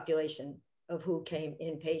at our population of who came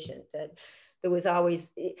inpatient, that there was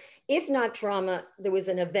always, if not trauma, there was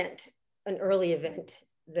an event, an early event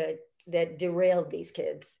that derailed these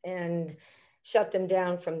kids and shut them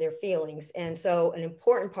down from their feelings. And so an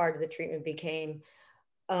important part of the treatment became,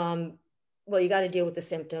 well, you got to deal with the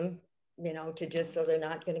symptom, you know, to just, so they're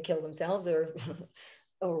not going to kill themselves or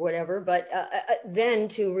whatever. But then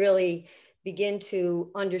to really begin to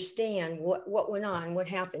understand what went on, what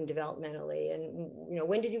happened developmentally, and you know,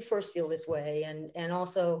 when did you first feel this way, and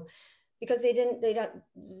also because they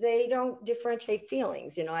don't differentiate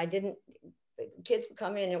feelings. You know, kids would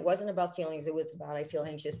come in, it wasn't about feelings, it was about, I feel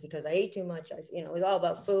anxious because I ate too much. You know, it was all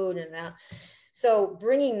about food and that. So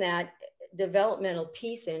bringing that developmental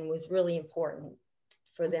piece in was really important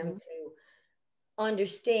for them to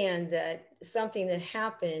understand that something that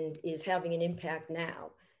happened is having an impact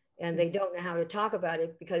now. And they don't know how to talk about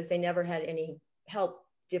it because they never had any help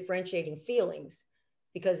differentiating feelings,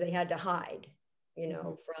 because they had to hide, you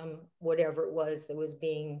know, from whatever it was that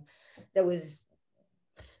was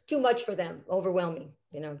too much for them, overwhelming,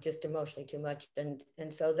 you know, just emotionally too much. And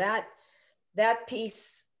so that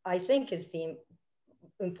piece, I think, is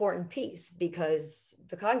important piece, because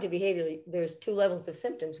the cognitive behavior, there's two levels of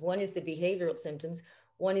symptoms. One is the behavioral symptoms,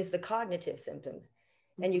 one is the cognitive symptoms.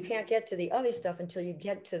 And you can't get to the other stuff until you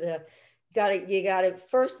get to the, you gotta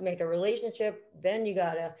first make a relationship, then you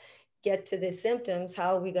gotta get to the symptoms.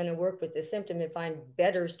 How are we gonna work with the symptom and find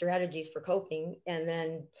better strategies for coping? And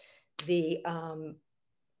then the,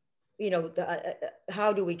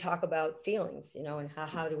 how do we talk about feelings, and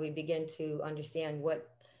how do we begin to understand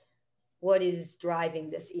what is driving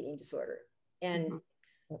this eating disorder? And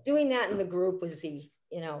doing that in the group was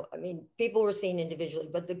people were seen individually,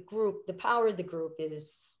 but the group, the power of the group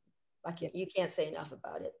is, you can't say enough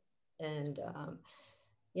about it. And,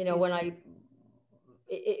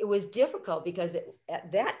 it was difficult because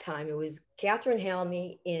at that time, it was Catherine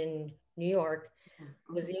Halmy in New York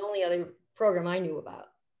was the only other program I knew about.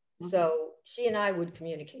 So she and I would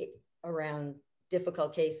communicate around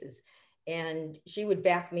difficult cases, and she would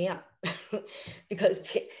back me up because,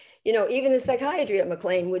 even the psychiatry at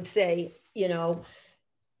McLean would say,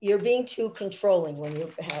 you're being too controlling when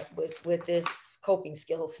you have with this coping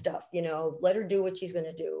skill stuff, let her do what she's going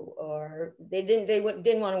to do. Or they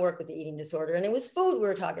didn't want to work with the eating disorder, and it was food we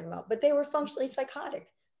were talking about, but they were functionally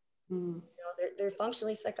psychotic. They're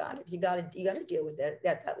functionally psychotic. You got to deal with that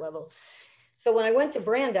at that level. So when I went to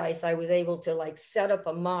Brandeis, I was able to set up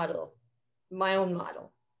a model, my own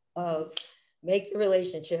model of make the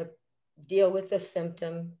relationship, deal with the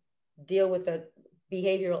symptom, deal with the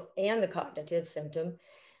behavioral and the cognitive symptom,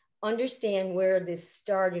 understand where this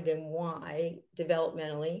started and why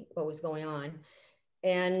developmentally, what was going on,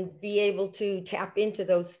 and be able to tap into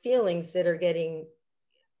those feelings that are getting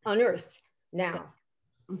unearthed now.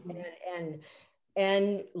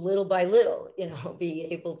 And little by little, be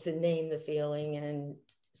able to name the feeling and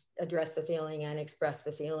address the feeling and express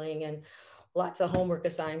the feeling, and lots of homework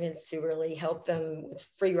assignments to really help them with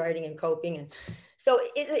free writing and coping. And so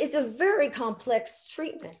it's a very complex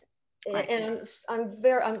treatment. Right. And I'm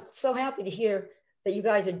so happy to hear that you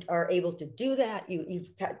guys are able to do that.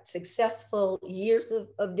 You've had successful years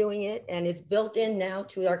of doing it, and it's built in now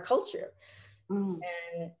to our culture, and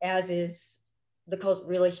as is the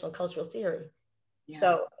relational cultural theory. Yeah.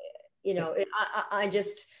 So,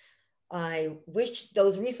 I wish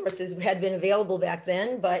those resources had been available back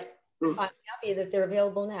then, but I'm happy that they're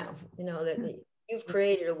available now. That you've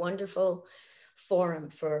created a wonderful forum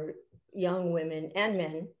for young women and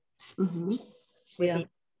men.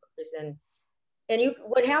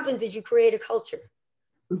 What happens is you create a culture,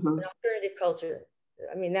 an alternative culture.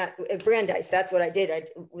 I mean, that at Brandeis, that's what I did.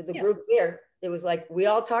 With the group there, it was like we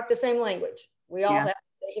all talk the same language. We all have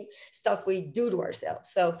the same stuff we do to ourselves.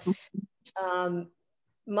 So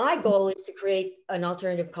my goal is to create an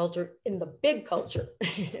alternative culture in the big culture,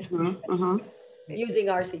 using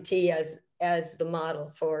RCT as the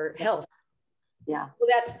model for health. Yeah. Well,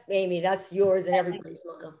 that's Amy, that's yours and everybody's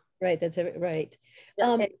model. Right, that's right.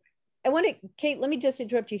 I want to, Kate, let me just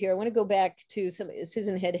interrupt you here. I want to go back to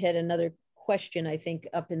Susan had another question, I think,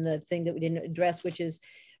 up in the thing that we didn't address, which is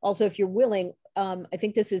also, if you're willing, I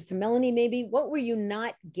think this is to Melanie maybe, what were you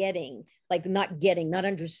not getting, not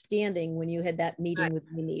understanding when you had that meeting with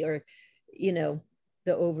Amy, or, the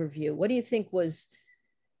overview? What do you think was,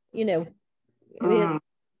 Yeah,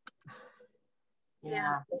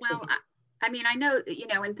 well, I mean, I know,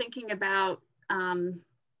 in thinking about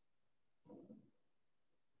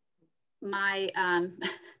my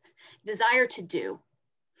desire to do,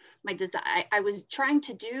 I was trying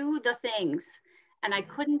to do the things, and I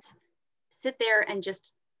couldn't sit there and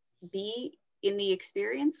just be in the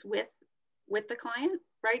experience with the client,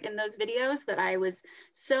 right? In those videos, that I was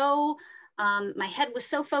so, my head was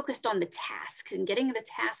so focused on the task and getting the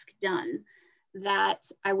task done, that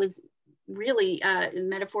I was really, a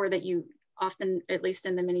metaphor that you often, at least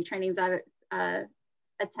in the mini trainings I've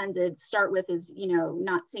attended, start with is,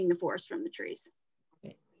 not seeing the forest from the trees.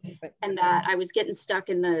 And that I was getting stuck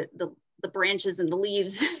in the branches and the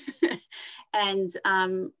leaves and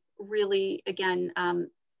really, again,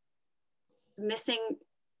 missing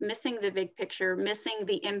the big picture, missing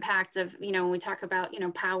the impact of, when we talk about,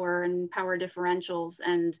 power and power differentials,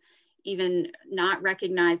 and even not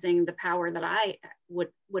recognizing the power that I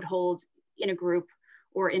would hold in a group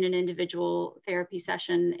or in an individual therapy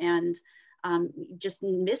session, and just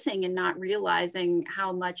missing and not realizing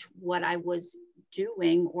how much what I was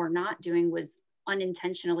doing or not doing was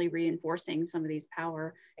unintentionally reinforcing some of these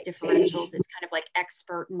power differentials, this kind of like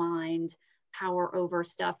expert mind, power over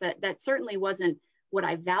stuff that certainly wasn't what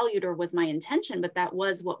I valued or was my intention, but that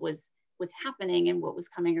was what was happening and what was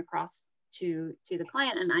coming across to the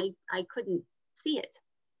client, and I couldn't see it.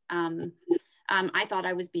 I thought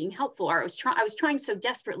I was being helpful, or I was trying so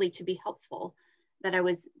desperately to be helpful that I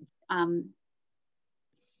was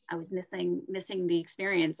missing the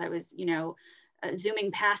experience. I was, you know,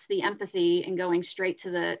 zooming past the empathy and going straight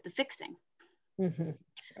to the fixing. Mm-hmm.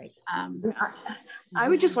 Right. I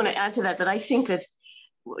would just want to add to that, that I think that,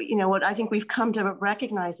 you know, what I think we've come to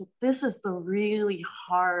recognize that this is the really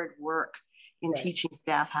hard work in teaching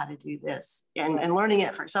staff how to do this, and learning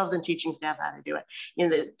it for ourselves and teaching staff how to do it. You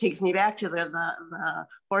know, that takes me back to the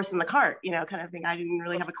horse and the cart, you know, kind of thing. I didn't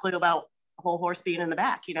really have a clue about a whole horse being in the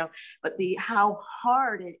back, you know, but how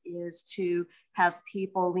hard it is to have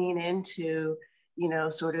people lean into, you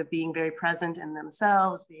know, sort of being very present in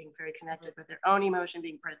themselves, being very connected with their own emotion,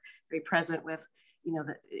 being very present with, you know,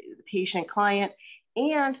 the patient client,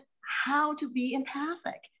 and how to be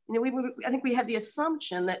empathic. You know, I think we had the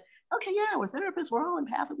assumption that, okay, yeah, we're therapists, we're all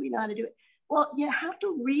empathic, we know how to do it. Well, you have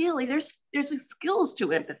to really, there's skills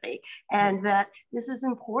to empathy, and that this is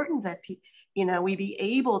important that you know, we be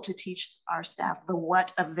able to teach our staff the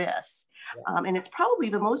what of this. And it's probably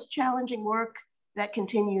the most challenging work that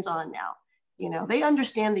continues on now. You know, they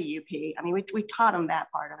understand the UP. I mean, we taught them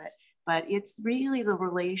that part of it, but it's really the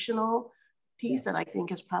relational piece that I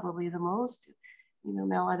think is probably the most, you know,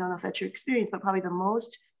 Mel, I don't know if that's your experience, but probably the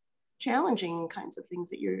most challenging kinds of things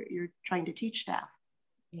that you're trying to teach staff.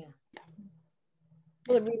 Yeah.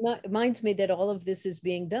 Well, it reminds me that all of this is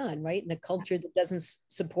being done, right, in a culture that doesn't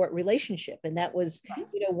support relationship. And that was,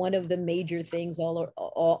 you know, one of the major things all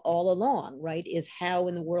along, right, is how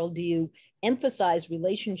in the world do you emphasize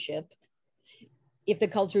relationship if the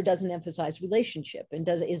culture doesn't emphasize relationship? And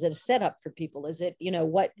is it a setup for people? Is it, you know,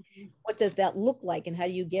 what does that look like, and how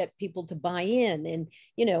do you get people to buy in? And,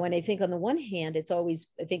 you know, and I think on the one hand, it's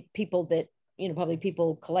always, I think people that, you know, probably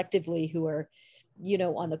people collectively who are, you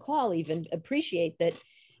know, on the call even appreciate that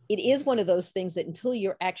it is one of those things that until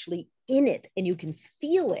you're actually in it and you can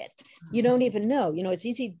feel it, you don't even know, you know, it's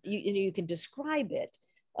easy, you can describe it,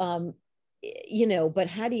 you know, but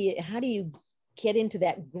how do you get into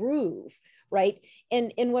that groove, right?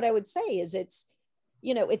 And what I would say is it's,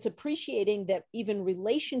 you know, it's appreciating that even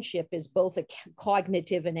relationship is both a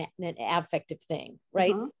cognitive and an affective thing,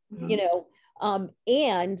 right? Mm-hmm. You know,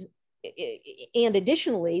 and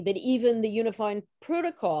additionally, that even the unified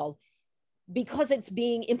protocol, because it's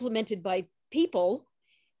being implemented by people,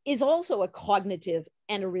 is also a cognitive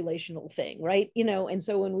and a relational thing, right? You know, and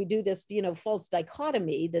so when we do this, you know, false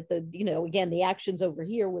dichotomy that the, you know, again, the actions over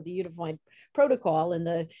here with the unified protocol and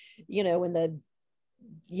the, you know, and the,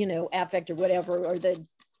 you know, affect or whatever, or the,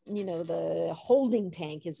 you know, the holding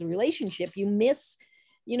tank is the relationship, you miss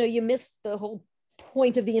the whole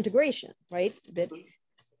point of the integration, right? That,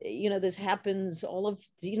 you know, this happens, all of,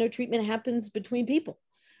 you know, treatment happens between people.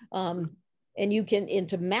 And you can, and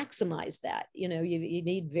to maximize that, you know, you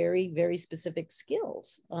need very, very specific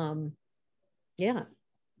skills. Yeah.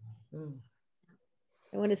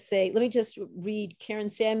 I want to say, let me just read Karen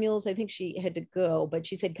Samuels. I think she had to go, but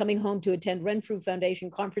she said, coming home to attend Renfrew Foundation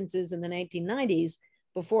conferences in the 1990s,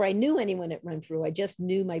 before I knew anyone at Renfrew, I just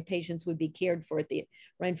knew my patients would be cared for at the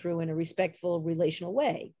Renfrew in a respectful, relational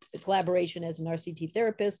way. The collaboration as an RCT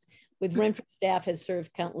therapist with Renfrew staff has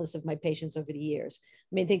served countless of my patients over the years.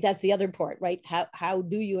 I mean, I think that's the other part, right? How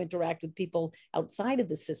do you interact with people outside of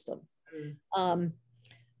the system? I'll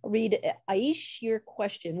read, Aish, your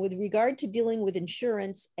question. With regard to dealing with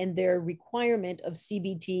insurance and their requirement of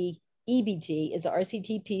CBT, EBT, is the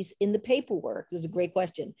RCT piece in the paperwork? This is a great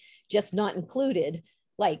question. Just not included.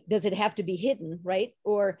 Like, does it have to be hidden, right?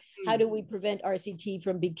 Or how do we prevent RCT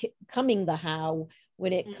from becoming the how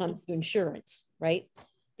when it comes to insurance, right?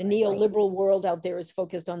 The neoliberal world out there is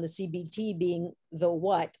focused on the CBT being the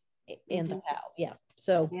what and the how. Yeah.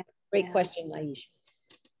 So great question, Aish.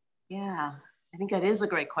 Yeah, I think that is a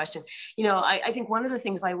great question. You know, I think one of the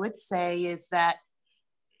things I would say is that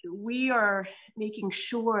we are making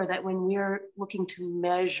sure that when we're looking to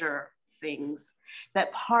measure things,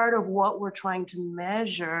 that part of what we're trying to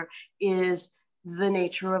measure is the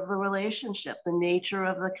nature of the relationship, the nature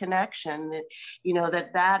of the connection, that, you know,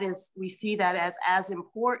 that is, we see that as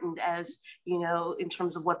important as, you know, in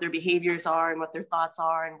terms of what their behaviors are and what their thoughts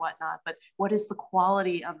are and whatnot, but what is the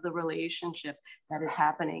quality of the relationship that is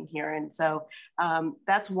happening here? And so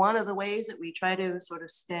that's one of the ways that we try to sort of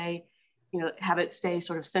stay, you know, have it stay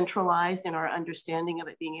sort of centralized in our understanding of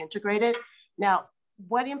it being integrated. Now,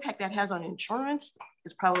 what impact that has on insurance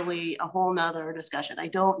is probably a whole nother discussion. I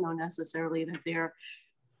don't know necessarily that they're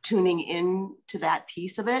tuning in to that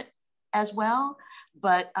piece of it as well,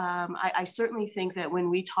 but I certainly think that when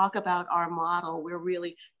we talk about our model, we're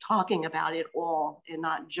really talking about it all and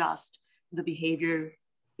not just the behavior,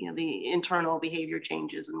 you know, the internal behavior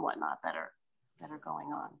changes and whatnot that are going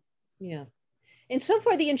on. Yeah. And so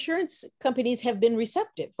far, the insurance companies have been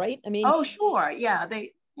receptive, right? I mean, oh, sure. Yeah,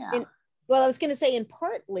 well, I was going to say, and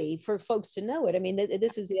partly for folks to know it. I mean,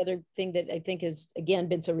 this is the other thing that I think has, again,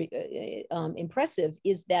 been so impressive,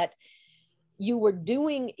 is that you were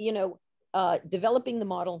doing, developing the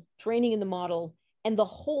model, training in the model, and the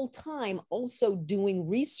whole time also doing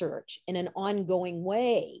research in an ongoing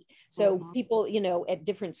way. So people, at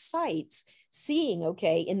different sites, seeing,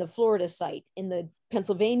 okay, in the Florida site, in the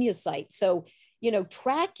Pennsylvania site. So,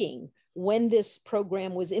 tracking when this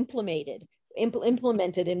program was implemented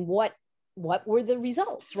and what were the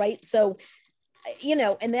results, right? So,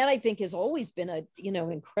 and that I think has always been a,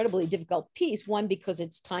 incredibly difficult piece, one, because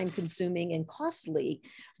it's time consuming and costly,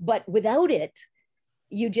 but without it,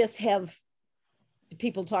 you just have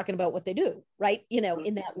people talking about what they do, right?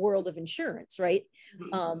 In that world of insurance, right?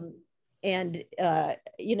 And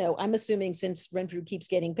I'm assuming, since Renfrew keeps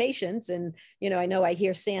getting patients, and I know I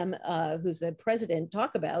hear Sam, who's the president,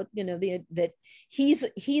 talk about that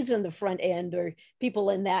he's in the front end, or people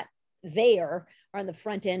in that are on the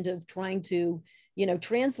front end of trying to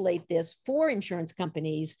translate this for insurance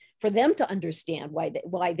companies, for them to understand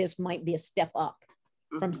why this might be a step up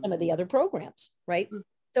from some of the other programs, right?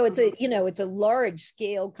 So it's a large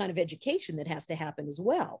scale kind of education that has to happen as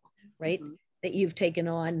well, right? That you've taken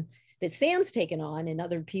on, that Sam's taken on, and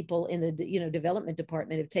other people in the development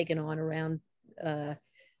department have taken on around the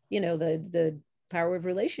power of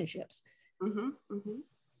relationships,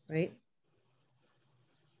 right?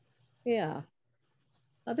 Yeah.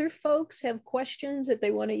 Other folks have questions that they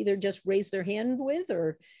want to either just raise their hand with,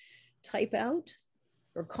 or type out,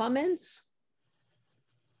 or comments?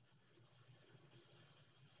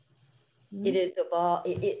 It is evolved.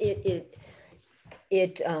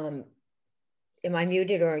 Am I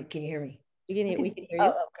muted, or can you hear me? We can hear you. Oh,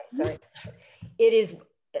 okay, sorry. It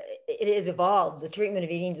is evolved. The treatment of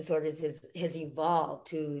eating disorders has evolved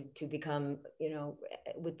to become,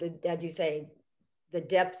 with the, as you say, the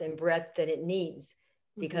depth and breadth that it needs,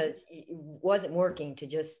 because it wasn't working to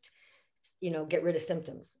just, get rid of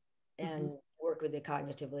symptoms and work with it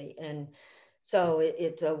cognitively. And so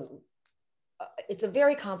it's a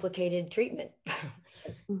very complicated treatment.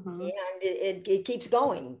 And it keeps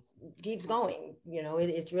going.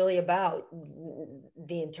 It's really about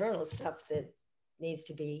the internal stuff that needs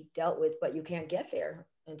to be dealt with, but you can't get there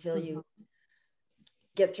until you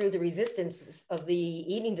get through the resistance of the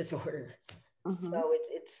eating disorder. So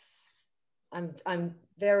I'm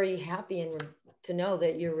very happy to know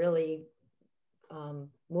that you're really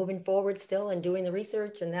moving forward still and doing the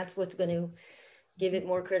research, and that's what's going to give it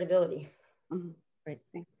more credibility. Right.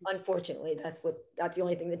 Unfortunately, that's the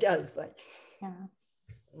only thing that does, but yeah.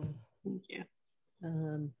 Thank you.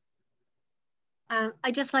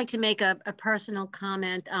 I'd just like to make a personal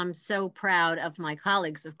comment. I'm so proud of my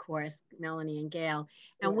colleagues, of course, Melanie and Gayle,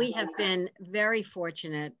 and we have been very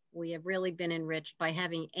fortunate. We have really been enriched by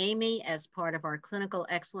having Amy as part of our Clinical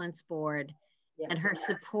Excellence Board, and her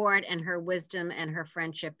support and her wisdom and her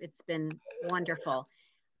friendship. It's been wonderful.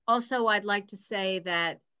 Also, I'd like to say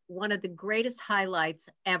that one of the greatest highlights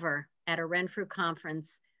ever at a Renfrew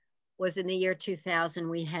conference was in the year 2000.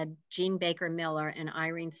 We had Jean Baker Miller and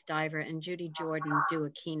Irene Stiver and Judy Jordan do a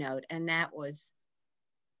keynote. And that was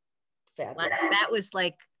fabulous. That was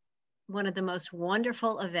like one of the most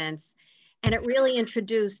wonderful events. And it really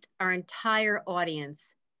introduced our entire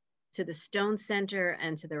audience to the Stone Center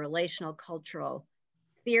and to the Relational Cultural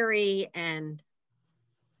Theory. And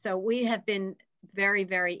so we have been very,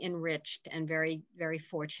 very enriched and very, very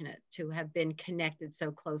fortunate to have been connected so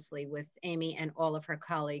closely with Amy and all of her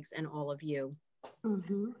colleagues and all of you. So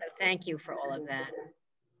thank you for all of that.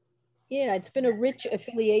 Yeah, it's been a rich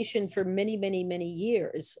affiliation for many, many, many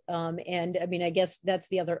years. And I mean, I guess that's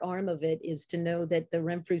the other arm of it, is to know that the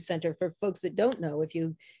Renfrew Center, for folks that don't know, if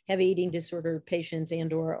you have eating disorder patients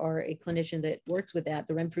and or are a clinician that works with that,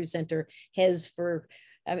 the Renfrew Center has for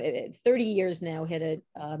 30 years now had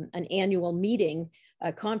an annual meeting,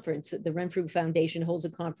 conference. The Renfrew Foundation holds a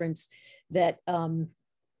conference that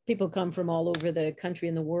people come from all over the country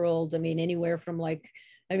and the world. I mean, anywhere from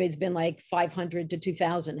it's been like 500 to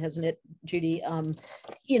 2,000, hasn't it, Judy?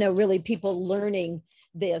 Really people learning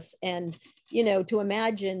this, and, to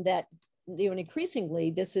imagine that, and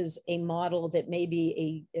increasingly this is a model that may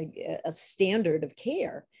be a standard of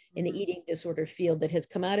care in the eating disorder field that has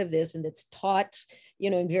come out of this, and that's taught,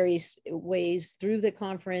 in various ways through the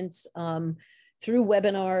conference, through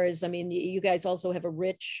webinars. I mean, you guys also have a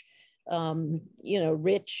rich,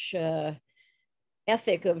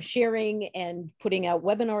 ethic of sharing and putting out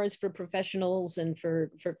webinars for professionals and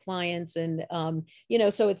for clients. And,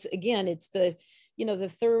 so it's, again, it's the, you know, the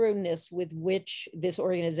thoroughness with which this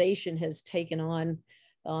organization has taken on,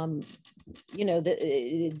 you know,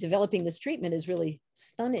 developing this treatment is really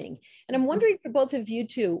stunning. And I'm wondering for both of you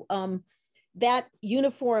too, that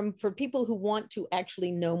uniform for people who want to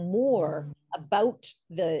actually know more about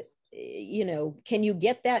the, you know, can you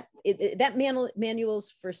get that, that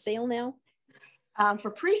manual's for sale now?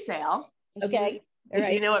 For pre-sale. Okay.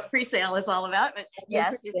 You know what pre-sale is all about, but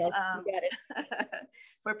yes, it's it.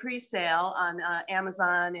 for pre-sale on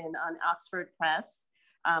Amazon and on Oxford Press.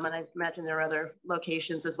 And I imagine there are other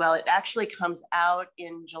locations as well. It actually comes out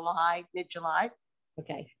in July, mid-July.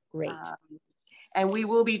 Okay, great. And we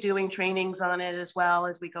will be doing trainings on it as well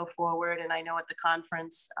as we go forward. And I know at the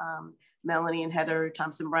conference, Melanie and Heather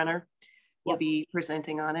Thompson-Brenner will be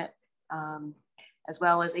presenting on it, as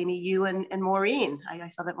well as Amy, you and Maureen. I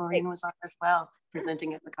saw that Maureen was on as well,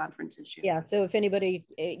 presenting at the conference this year. Yeah, so if anybody,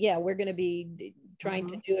 we're going to be trying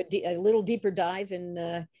to do a little deeper dive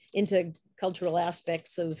in, into cultural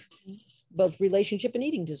aspects of both relationship and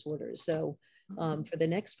eating disorders. So for the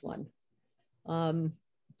next one.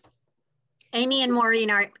 Amy and Maureen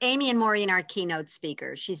are keynote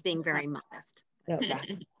speakers. She's being very modest.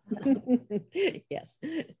 Okay. Yes.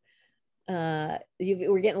 We're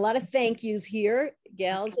getting a lot of thank yous here,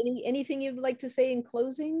 gals. Anything you'd like to say in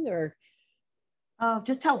closing, or? Oh,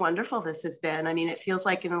 just how wonderful this has been. I mean, it feels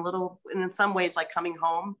like in some ways, like coming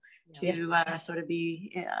home to sort of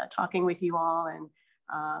be talking with you all, and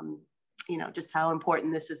you know, just how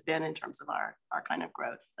important this has been in terms of our kind of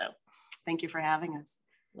growth. So thank you for having us.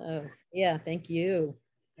 Oh, yeah, thank you.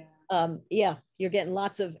 Yeah, you're getting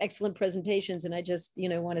lots of excellent presentations, and I just, you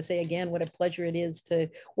know, want to say again what a pleasure it is to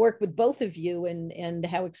work with both of you, and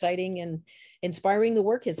how exciting and inspiring the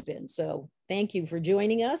work has been. So thank you for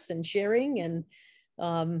joining us and sharing, and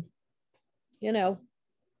you know,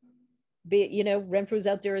 Renfrew's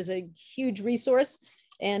out there as a huge resource,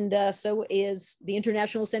 and so is the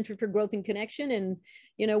International Center for Growth and Connection, and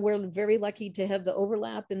you know, we're very lucky to have the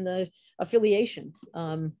overlap and the affiliation,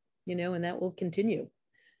 you know, and that will continue.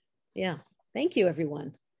 Yeah. Thank you,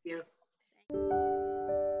 everyone. Yeah.